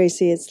questions for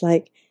Tracy. It's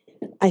like,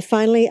 I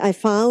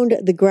found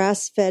the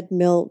grass-fed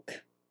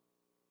milk.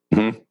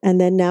 Mm-hmm. And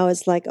then now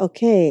it's like,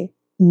 okay,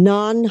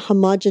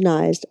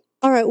 non-homogenized.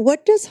 All right,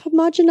 what does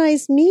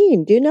homogenized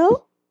mean? Do you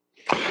know?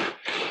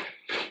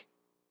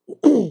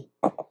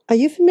 Are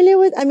you familiar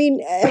with? I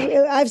mean,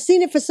 I've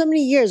seen it for so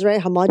many years, right?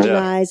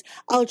 Homogenized,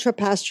 ultra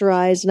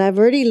pasteurized, and I've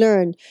already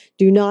learned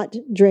do not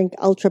drink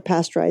ultra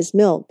pasteurized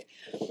milk.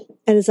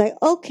 And it's like,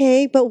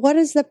 okay, but what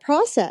is the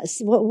process?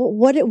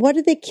 What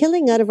are they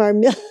killing out of our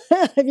milk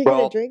if you're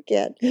going to drink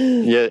it?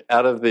 Yeah,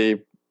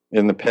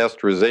 in the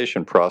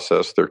pasteurization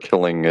process, they're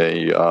killing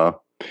a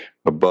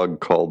bug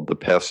called the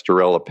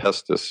Pasteurella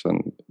pestis,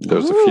 and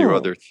there's a few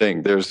other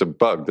things. There's a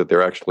bug that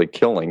they're actually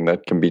killing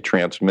that can be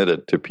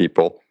transmitted to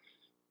people.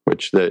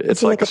 It's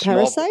like a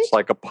parasite? It's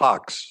like a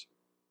pox.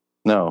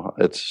 No,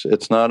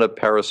 it's not a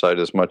parasite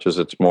as much as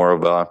it's more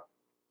of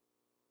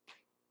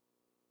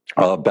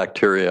a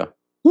bacteria,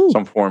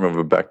 some form of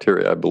a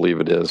bacteria, I believe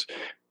it is.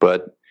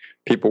 But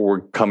people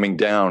were coming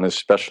down,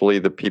 especially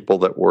the people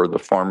that were the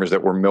farmers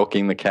that were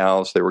milking the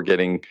cows. They were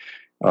getting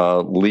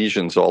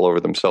lesions all over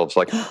themselves,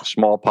 like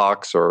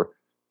smallpox or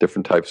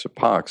different types of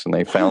pox. And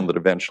they found that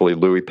eventually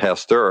Louis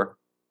Pasteur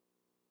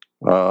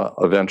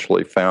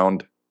eventually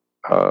found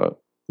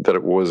that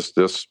it was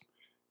this,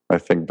 I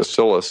think,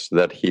 bacillus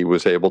that he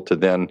was able to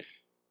then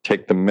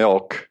take the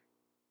milk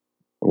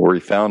where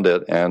he found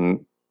it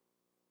and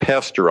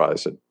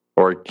pasteurize it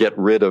or get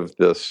rid of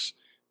this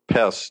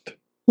pest,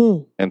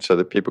 and so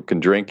that people can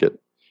drink it.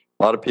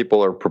 A lot of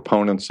people are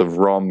proponents of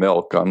raw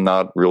milk. I'm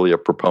not really a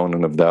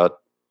proponent of that.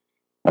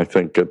 I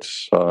think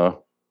it's, I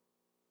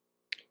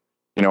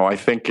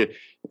think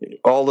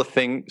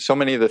so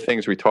many of the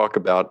things we talk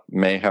about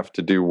may have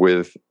to do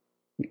with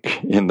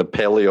in the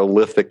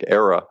Paleolithic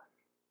era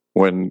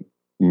when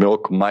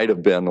milk might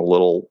have been a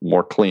little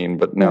more clean,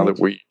 but now that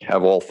we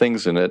have all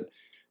things in it,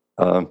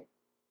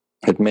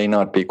 it may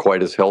not be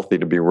quite as healthy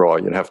to be raw.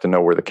 You'd have to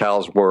know where the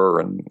cows were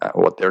and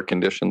what their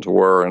conditions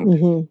were,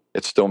 and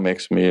it still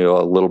makes me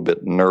a little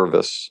bit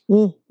nervous.